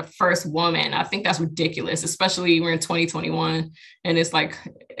color, the first woman. I think that's ridiculous, especially we're in 2021, and it's like,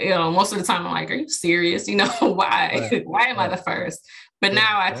 you know, most of the time I'm like, are you serious? You know, why? Why am I the first? But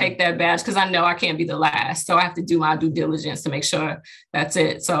now I take that badge because I know I can't be the last. So I have to do my due diligence to make sure that's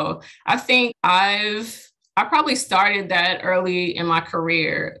it. So I think I probably started that early in my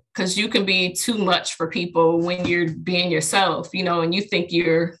career, because you can be too much for people when you're being yourself, you know, and you think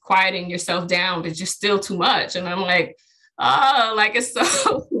you're quieting yourself down, but you're still too much. And I'm like, oh, like it's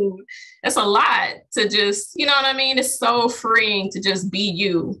a lot to just, you know what I mean? It's so freeing to just be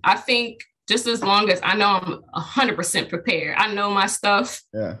you. I think just as long as I know I'm 100% prepared, I know my stuff.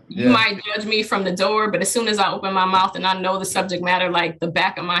 You might judge me from the door, but as soon as I open my mouth and I know the subject matter like the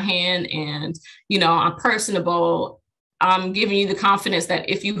back of my hand, and, you know, I'm personable, I'm giving you the confidence that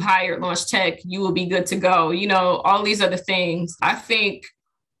if you hire Launch Tech, you will be good to go. You know, all these other things. I think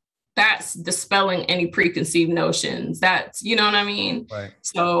that's dispelling any preconceived notions. That's, you know what I mean? Right.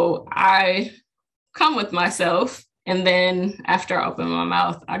 So I come with myself. And then after I open my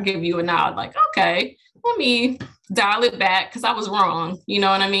mouth, I give you a nod like, okay, let me dial it back because I was wrong. You know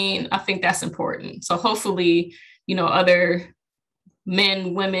what I mean? I think that's important. So hopefully, you know, other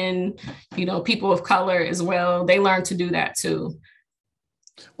men, women, you know, people of color as well, they learn to do that too.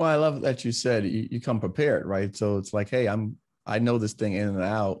 Well, I love that you said you come prepared, right? So it's like, hey, I know this thing in and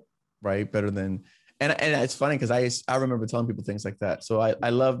out, right? Better than, and it's funny because I remember telling people things like that. So I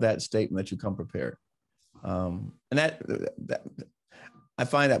love that statement that you come prepared. And that I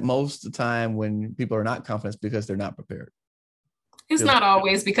find that most of the time when people are not confident, it's because they're not prepared. It's not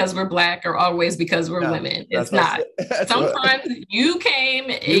always because we're Black or always because we're women. It's not. Sometimes you came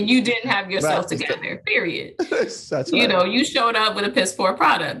and you didn't have yourself together, period. You know, you showed up with a piss poor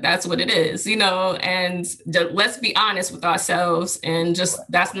product. That's what it is, you know, and let's be honest with ourselves. And just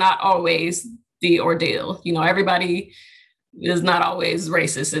that's not always the ordeal. You know, everybody is not always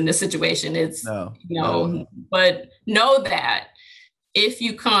racist in this situation. It's, you know, but know that if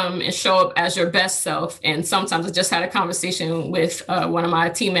you come and show up as your best self, and sometimes I just had a conversation with one of my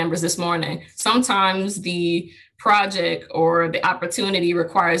team members this morning, sometimes the project or the opportunity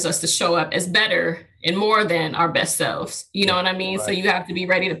requires us to show up as better and more than our best selves. You know what I mean? Right. So you have to be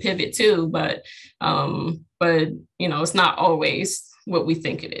ready to pivot too, but you know, it's not always what we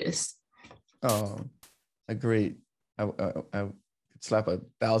think it is. Oh, agreed. I could slap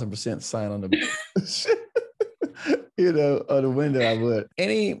 1,000% sign on the you know, on the window. I would.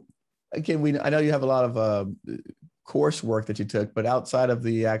 I know you have a lot of coursework that you took, but outside of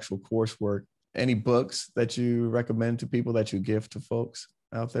the actual coursework, any books that you recommend to people that you give to folks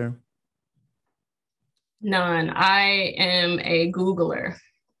out there? None. I am a Googler.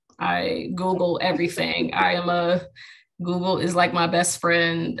 I Google everything. Google is like my best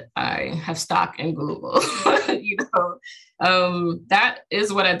friend. I have stock in Google. You know, that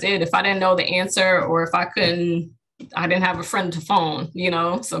is what I did. If I didn't know the answer, or if I didn't have a friend to phone, you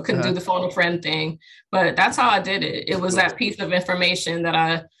know, so couldn't do the phone a friend thing. But that's how I did it. It was that piece of information that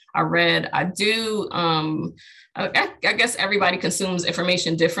I read. I do. I guess everybody consumes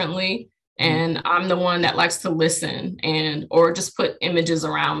information differently. And I'm the one that likes to listen or just put images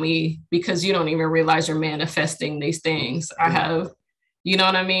around me, because you don't even realize you're manifesting these things. I have, you know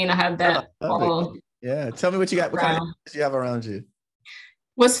what I mean? I have that all. Yeah. Tell me what you got. What kind of images you have around you?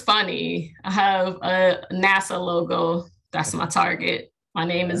 What's funny, I have a NASA logo. That's my target. My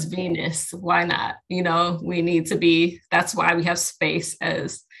name is Venus. Why not? You know, we need to be, that's why we have space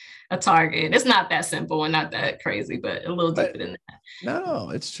as a target. It's not that simple and not that crazy, but a little deeper than that. No,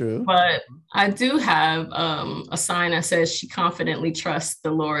 it's true. But I do have a sign that says she confidently trusts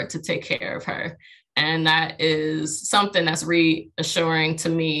the Lord to take care of her. And that is something that's reassuring to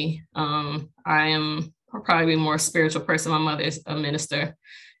me. I am probably a more spiritual person. My mother's a minister.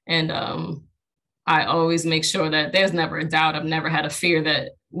 And I always make sure that there's never a doubt. I've never had a fear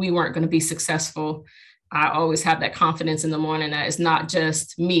that we weren't going to be successful. I always have that confidence in the morning that it's not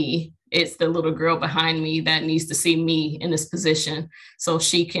just me. It's the little girl behind me that needs to see me in this position so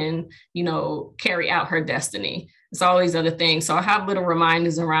she can, you know, carry out her destiny. It's all these other things. So I have little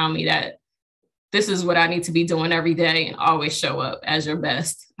reminders around me that this is what I need to be doing every day and always show up as your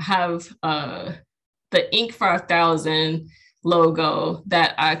best. I have the Inc. 5000 logo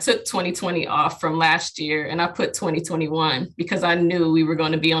that I took 2020 off from last year and I put 2021 because I knew we were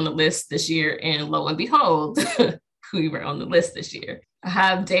going to be on the list this year, and lo and behold, we were on the list this year. I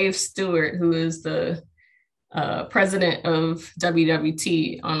have Dave Stewart, who is the president of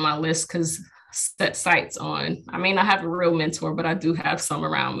WWT, on my list because set sights on. I mean, I have a real mentor, but I do have some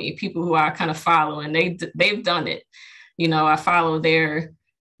around me, people who I kind of follow, and they've done it. You know, I follow their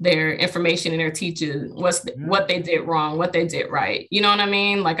information and their teaching, what they did wrong, what they did right. You know what I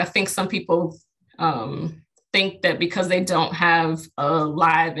mean? Like, I think some people think that because they don't have a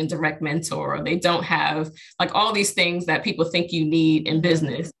live and direct mentor, or they don't have like all these things that people think you need in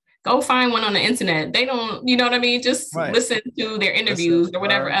business, go find one on the internet. They don't, you know what I mean? Just listen to their interviews or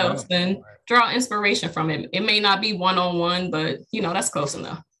whatever else and draw inspiration from it. It may not be one-on-one, but you know, that's close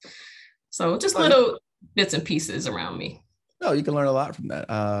enough. So just little bits and pieces around me. No, you can learn a lot from that.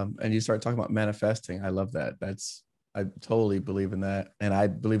 And you start talking about manifesting. I love that. I totally believe in that. And I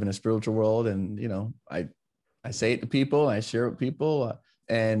believe in a spiritual world. And, you know, I say it to people, I share it with people.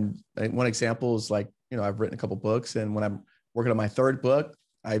 And one example is, like, you know, I've written a couple books, and when I'm working on my third book,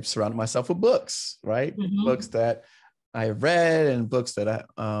 I've surrounded myself with books, right? Mm-hmm. Books that I have read, and books that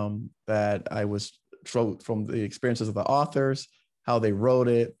I was told from the experiences of the authors, how they wrote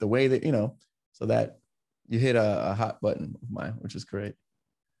it, the way that, you know, so that you hit a hot button of mine, which is great.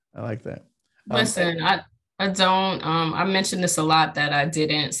 I like that. Listen, I don't, I mentioned this a lot that I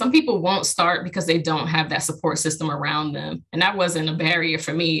didn't. Some people won't start because they don't have that support system around them. And that wasn't a barrier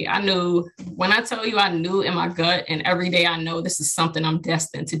for me. I knew, when I tell you, I knew in my gut, and every day I know this is something I'm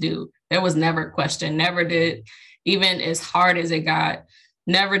destined to do. There was never a question, never did, even as hard as it got,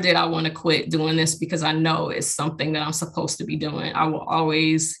 never did I want to quit doing this, because I know it's something that I'm supposed to be doing. I will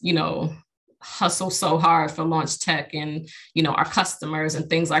always, you know, hustle so hard for Launch Tech and, you know, our customers and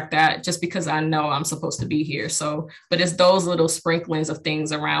things like that, just because I know I'm supposed to be here. So, but it's those little sprinklings of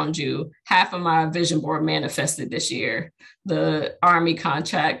things around you. Half of my vision board manifested this year: the Army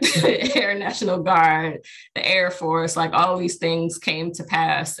contract, the Air National Guard, the Air Force, like all these things came to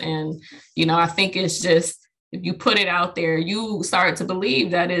pass. And, you know, I think it's just, if you put it out there, you start to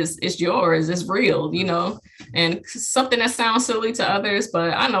believe that it's yours, it's real, you know, and something that sounds silly to others,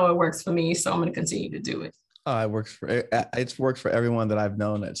 but I know it works for me. So I'm going to continue to do it. It works for everyone that I've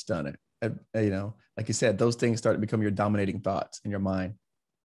known that's done it. You know, like you said, those things start to become your dominating thoughts in your mind.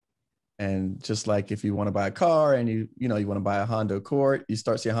 And just like if you want to buy a car and you want to buy a Honda Accord, you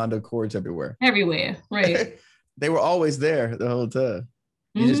start seeing Honda Accords everywhere. Right. They were always there the whole time.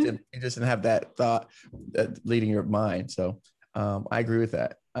 You just didn't have that thought leading your mind. So I agree with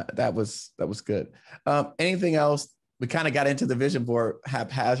that. That was good. Anything else? We kind of got into the vision board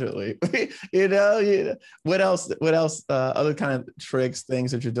haphazardly. you know, what else? Other kind of tricks,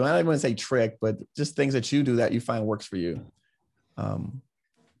 things that you're doing. I don't want to say trick, but just things that you do that you find works for you.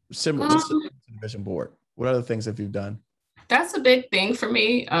 Similar to the vision board. What other things have you done? That's a big thing for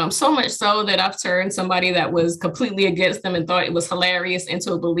me. So much so that I've turned somebody that was completely against them and thought it was hilarious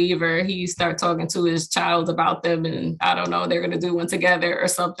into a believer. He started talking to his child about them, and I don't know, they're going to do one together or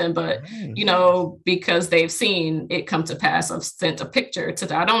something. But, you know, because they've seen it come to pass, I've sent a picture to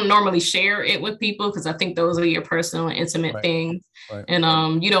them. I don't normally share it with people because I think those are your personal and intimate things. Right.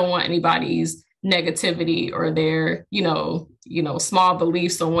 And you don't want anybody's negativity or their, you know, small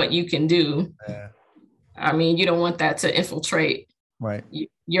beliefs on what you can do. Yeah. I mean, you don't want that to infiltrate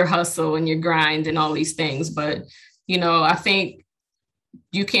your hustle and your grind and all these things. But, you know, I think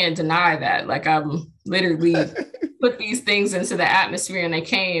you can't deny that. Like, I'm literally put these things into the atmosphere, and they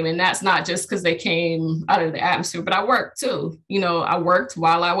came. And that's not just because they came out of the atmosphere, but I worked too. You know, I worked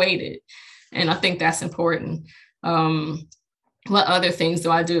while I waited. And I think that's important. What other things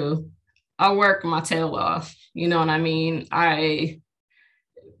do I do? I work my tail off. You know what I mean?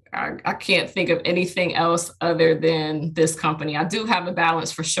 I can't think of anything else other than this company. I do have a balance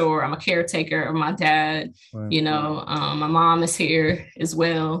for sure. I'm a caretaker of my dad. Right. You know, my mom is here as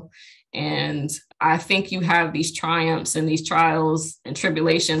well. And I think you have these triumphs and these trials and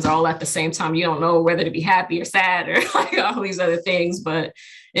tribulations all at the same time. You don't know whether to be happy or sad or like all these other things, but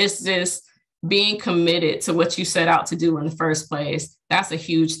it's just, being committed to what you set out to do in the first place, that's a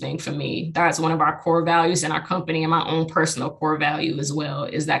huge thing for me. That's one of our core values in our company, and my own personal core value as well,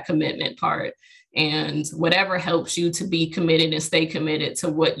 is that commitment part. And whatever helps you to be committed and stay committed to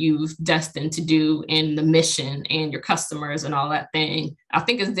what you've destined to do in the mission and your customers and all that thing, I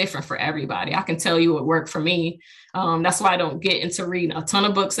think is different for everybody. I can tell you what worked for me. That's why I don't get into reading a ton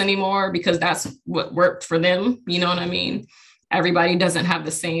of books anymore, because that's what worked for them. You know what I mean? Everybody doesn't have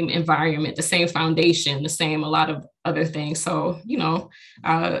the same environment, the same foundation, the same a lot of other things. So,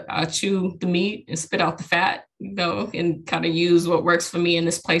 I chew the meat and spit out the fat, and kind of use what works for me in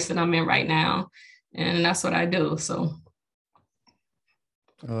this place that I'm in right now. And that's what I do. So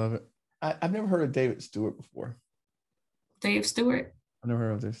I love it. I've never heard of David Stewart before. Dave Stewart? I've never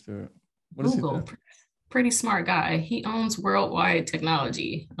heard of Dave Stewart. What Google. Is he? Pretty smart guy. He owns Worldwide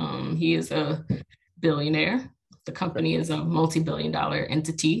Technology. He is a billionaire. The company is a multi-billion-dollar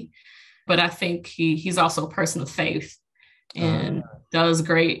entity, but I think he's also a person of faith and does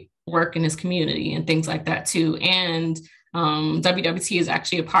great work in his community and things like that too. And WWT is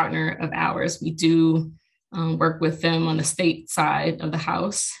actually a partner of ours. We do work with them on the state side of the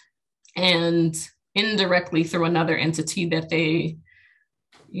house, and indirectly through another entity that they,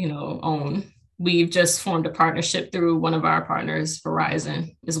 own. We've just formed a partnership through one of our partners,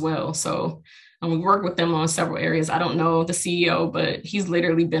 Verizon, as well. So we work with them on several areas. I don't know the CEO, but he's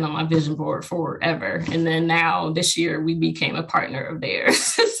literally been on my vision board forever. And then now this year we became a partner of theirs.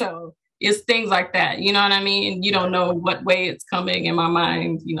 So it's things like that. You know what I mean? You don't know what way it's coming. In my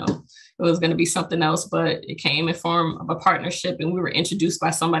mind, it was going to be something else, but it came in form of a partnership, and we were introduced by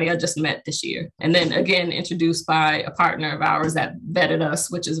somebody I just met this year. And then again, introduced by a partner of ours that vetted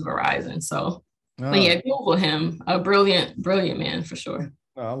us, which is Verizon. So, but yeah, Google him. A brilliant man for sure.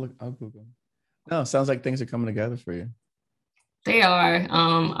 I'll Google him. No, sounds like things are coming together for you. They are.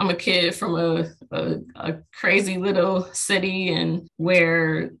 I'm a kid from a crazy little city, and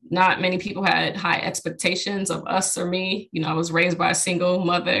where not many people had high expectations of us or me. I was raised by a single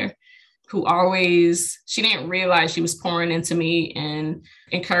mother who she didn't realize she was pouring into me and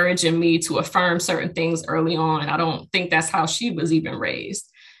encouraging me to affirm certain things early on. I don't think that's how she was even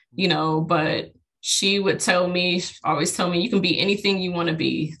raised, but she would always tell me, you can be anything you want to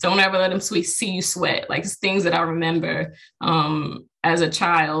be. Don't ever let them see you sweat. Like, it's things that I remember as a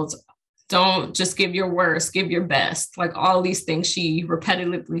child. Don't just give your worst, give your best. Like, all these things she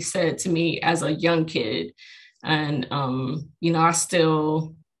repetitively said to me as a young kid. And, I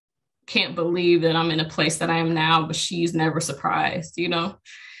still can't believe that I'm in a place that I am now, but she's never surprised,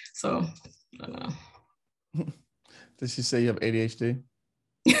 So, I don't know. Did she say you have ADHD?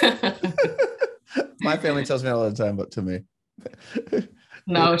 My family tells me all the time, but to me.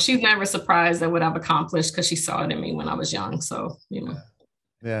 No, she's never surprised at what I've accomplished, because she saw it in me when I was young. So,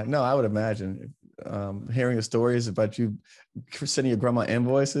 Yeah, no, I would imagine hearing the stories about you sending your grandma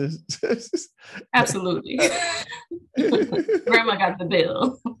invoices. Absolutely. Grandma got the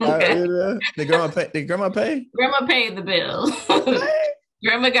bill. Okay. Did grandma pay? Grandma paid the bill.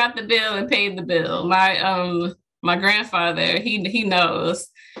 Grandma got the bill and paid the bill. My grandfather, he knows.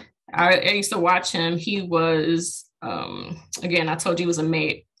 I used to watch him. He was, again, I told you he was a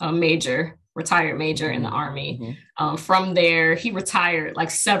retired major in the Army. Mm-hmm. From there, he retired like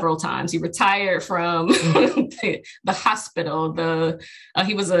several times. He retired from the hospital.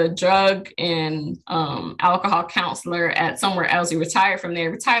 He was a drug and alcohol counselor at somewhere else. He retired from there,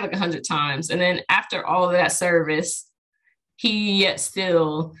 retired like 100 times. And then after all of that service, he yet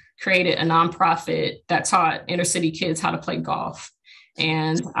still created a nonprofit that taught inner city kids how to play golf.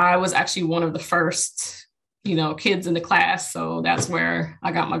 And I was actually one of the first, kids in the class. So that's where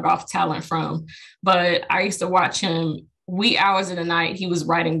I got my golf talent from. But I used to watch him wee hours of the night. He was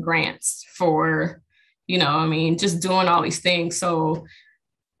writing grants for, just doing all these things. So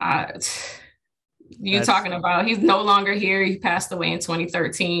talking about, he's no longer here. He passed away in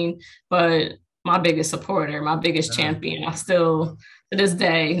 2013, but my biggest supporter, my biggest champion. I still, to this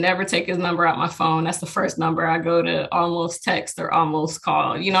day, never take his number out my phone. That's the first number I go to almost text or almost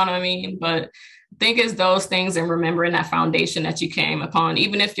call. You know what I mean? But I think it's those things, and remembering that foundation that you came upon,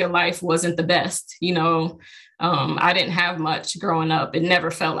 even if your life wasn't the best. I didn't have much growing up. It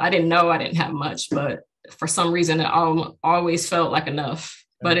never felt, I didn't know I didn't have much, but for some reason, it always felt like enough.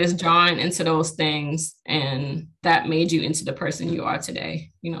 But it's drawn into those things, and that made you into the person you are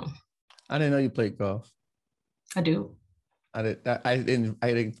today, I didn't know you played golf. I do. I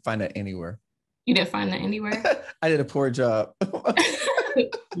didn't find that anywhere. You didn't find that anywhere? I did a poor job.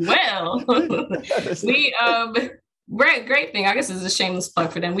 Well, great thing. I guess it's a shameless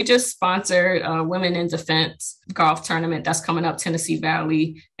plug for them. We just sponsored Women in Defense golf tournament that's coming up Tennessee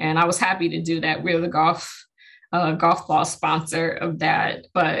Valley, and I was happy to do that. We're the golf ball sponsor of that,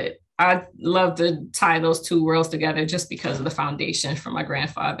 but I love to tie those two worlds together just because of the foundation from my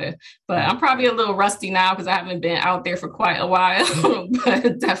grandfather. But I'm probably a little rusty now because I haven't been out there for quite a while,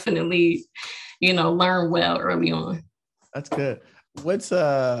 but definitely, learn well early on. That's good. What's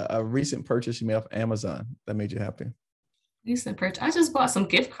a recent purchase you made off Amazon that made you happy? Recent purchase. I just bought some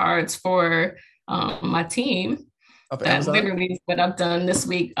gift cards for my team. That's literally what I've done this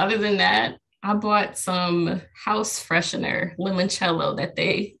week. Other than that, I bought some house freshener, limoncello, that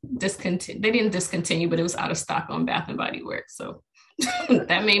they discontinued. They didn't discontinue, but it was out of stock on Bath and Body Works. So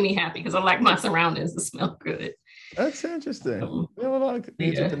that made me happy because I like my surroundings to smell good. That's interesting. You have a lot of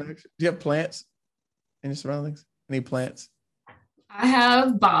connection. Do you have plants in your surroundings? Any plants? I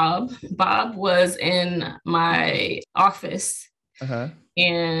have Bob. Bob was in my office,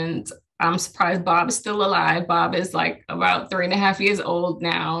 and I'm surprised Bob is still alive. Bob is like about 3.5 years old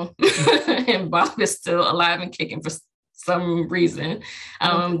now, and Bob is still alive and kicking for some reason.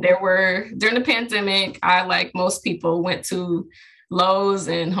 During the pandemic, I, like most people, went to Lowe's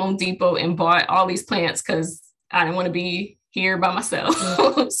and Home Depot and bought all these plants because I didn't want to be here by myself.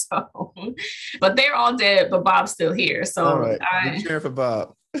 But they're all dead, but Bob's still here. So I'm cheering for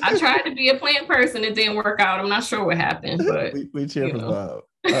Bob. I tried to be a plant person. It didn't work out. I'm not sure what happened, but we cheer for Bob.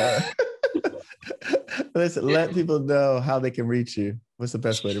 Listen, let people know how they can reach you. What's the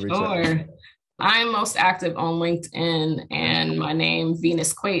best way to reach out? I'm most active on LinkedIn, and my name,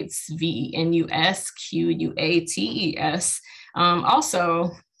 Venus Quates, VenusQuates.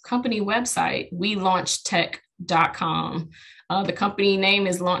 Also, company website, welaunchtech.com. The company name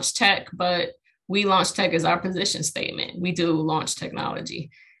is Launch Tech, but We Launch Tech is our position statement. We do launch technology,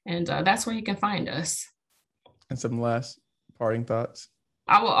 and that's where you can find us. And some last parting thoughts?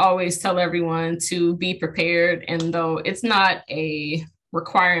 I will always tell everyone to be prepared. And though it's not a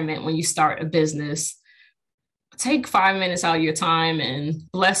requirement when you start a business, take 5 minutes out of your time and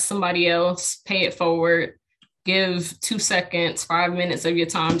bless somebody else, pay it forward, give 2 seconds, 5 minutes of your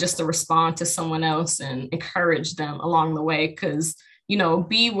time just to respond to someone else and encourage them along the way. Because,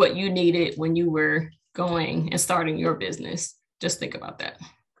 be what you needed when you were going and starting your business. Just think about that.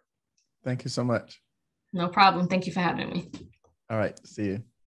 Thank you so much. No problem. Thank you for having me. All right. See you.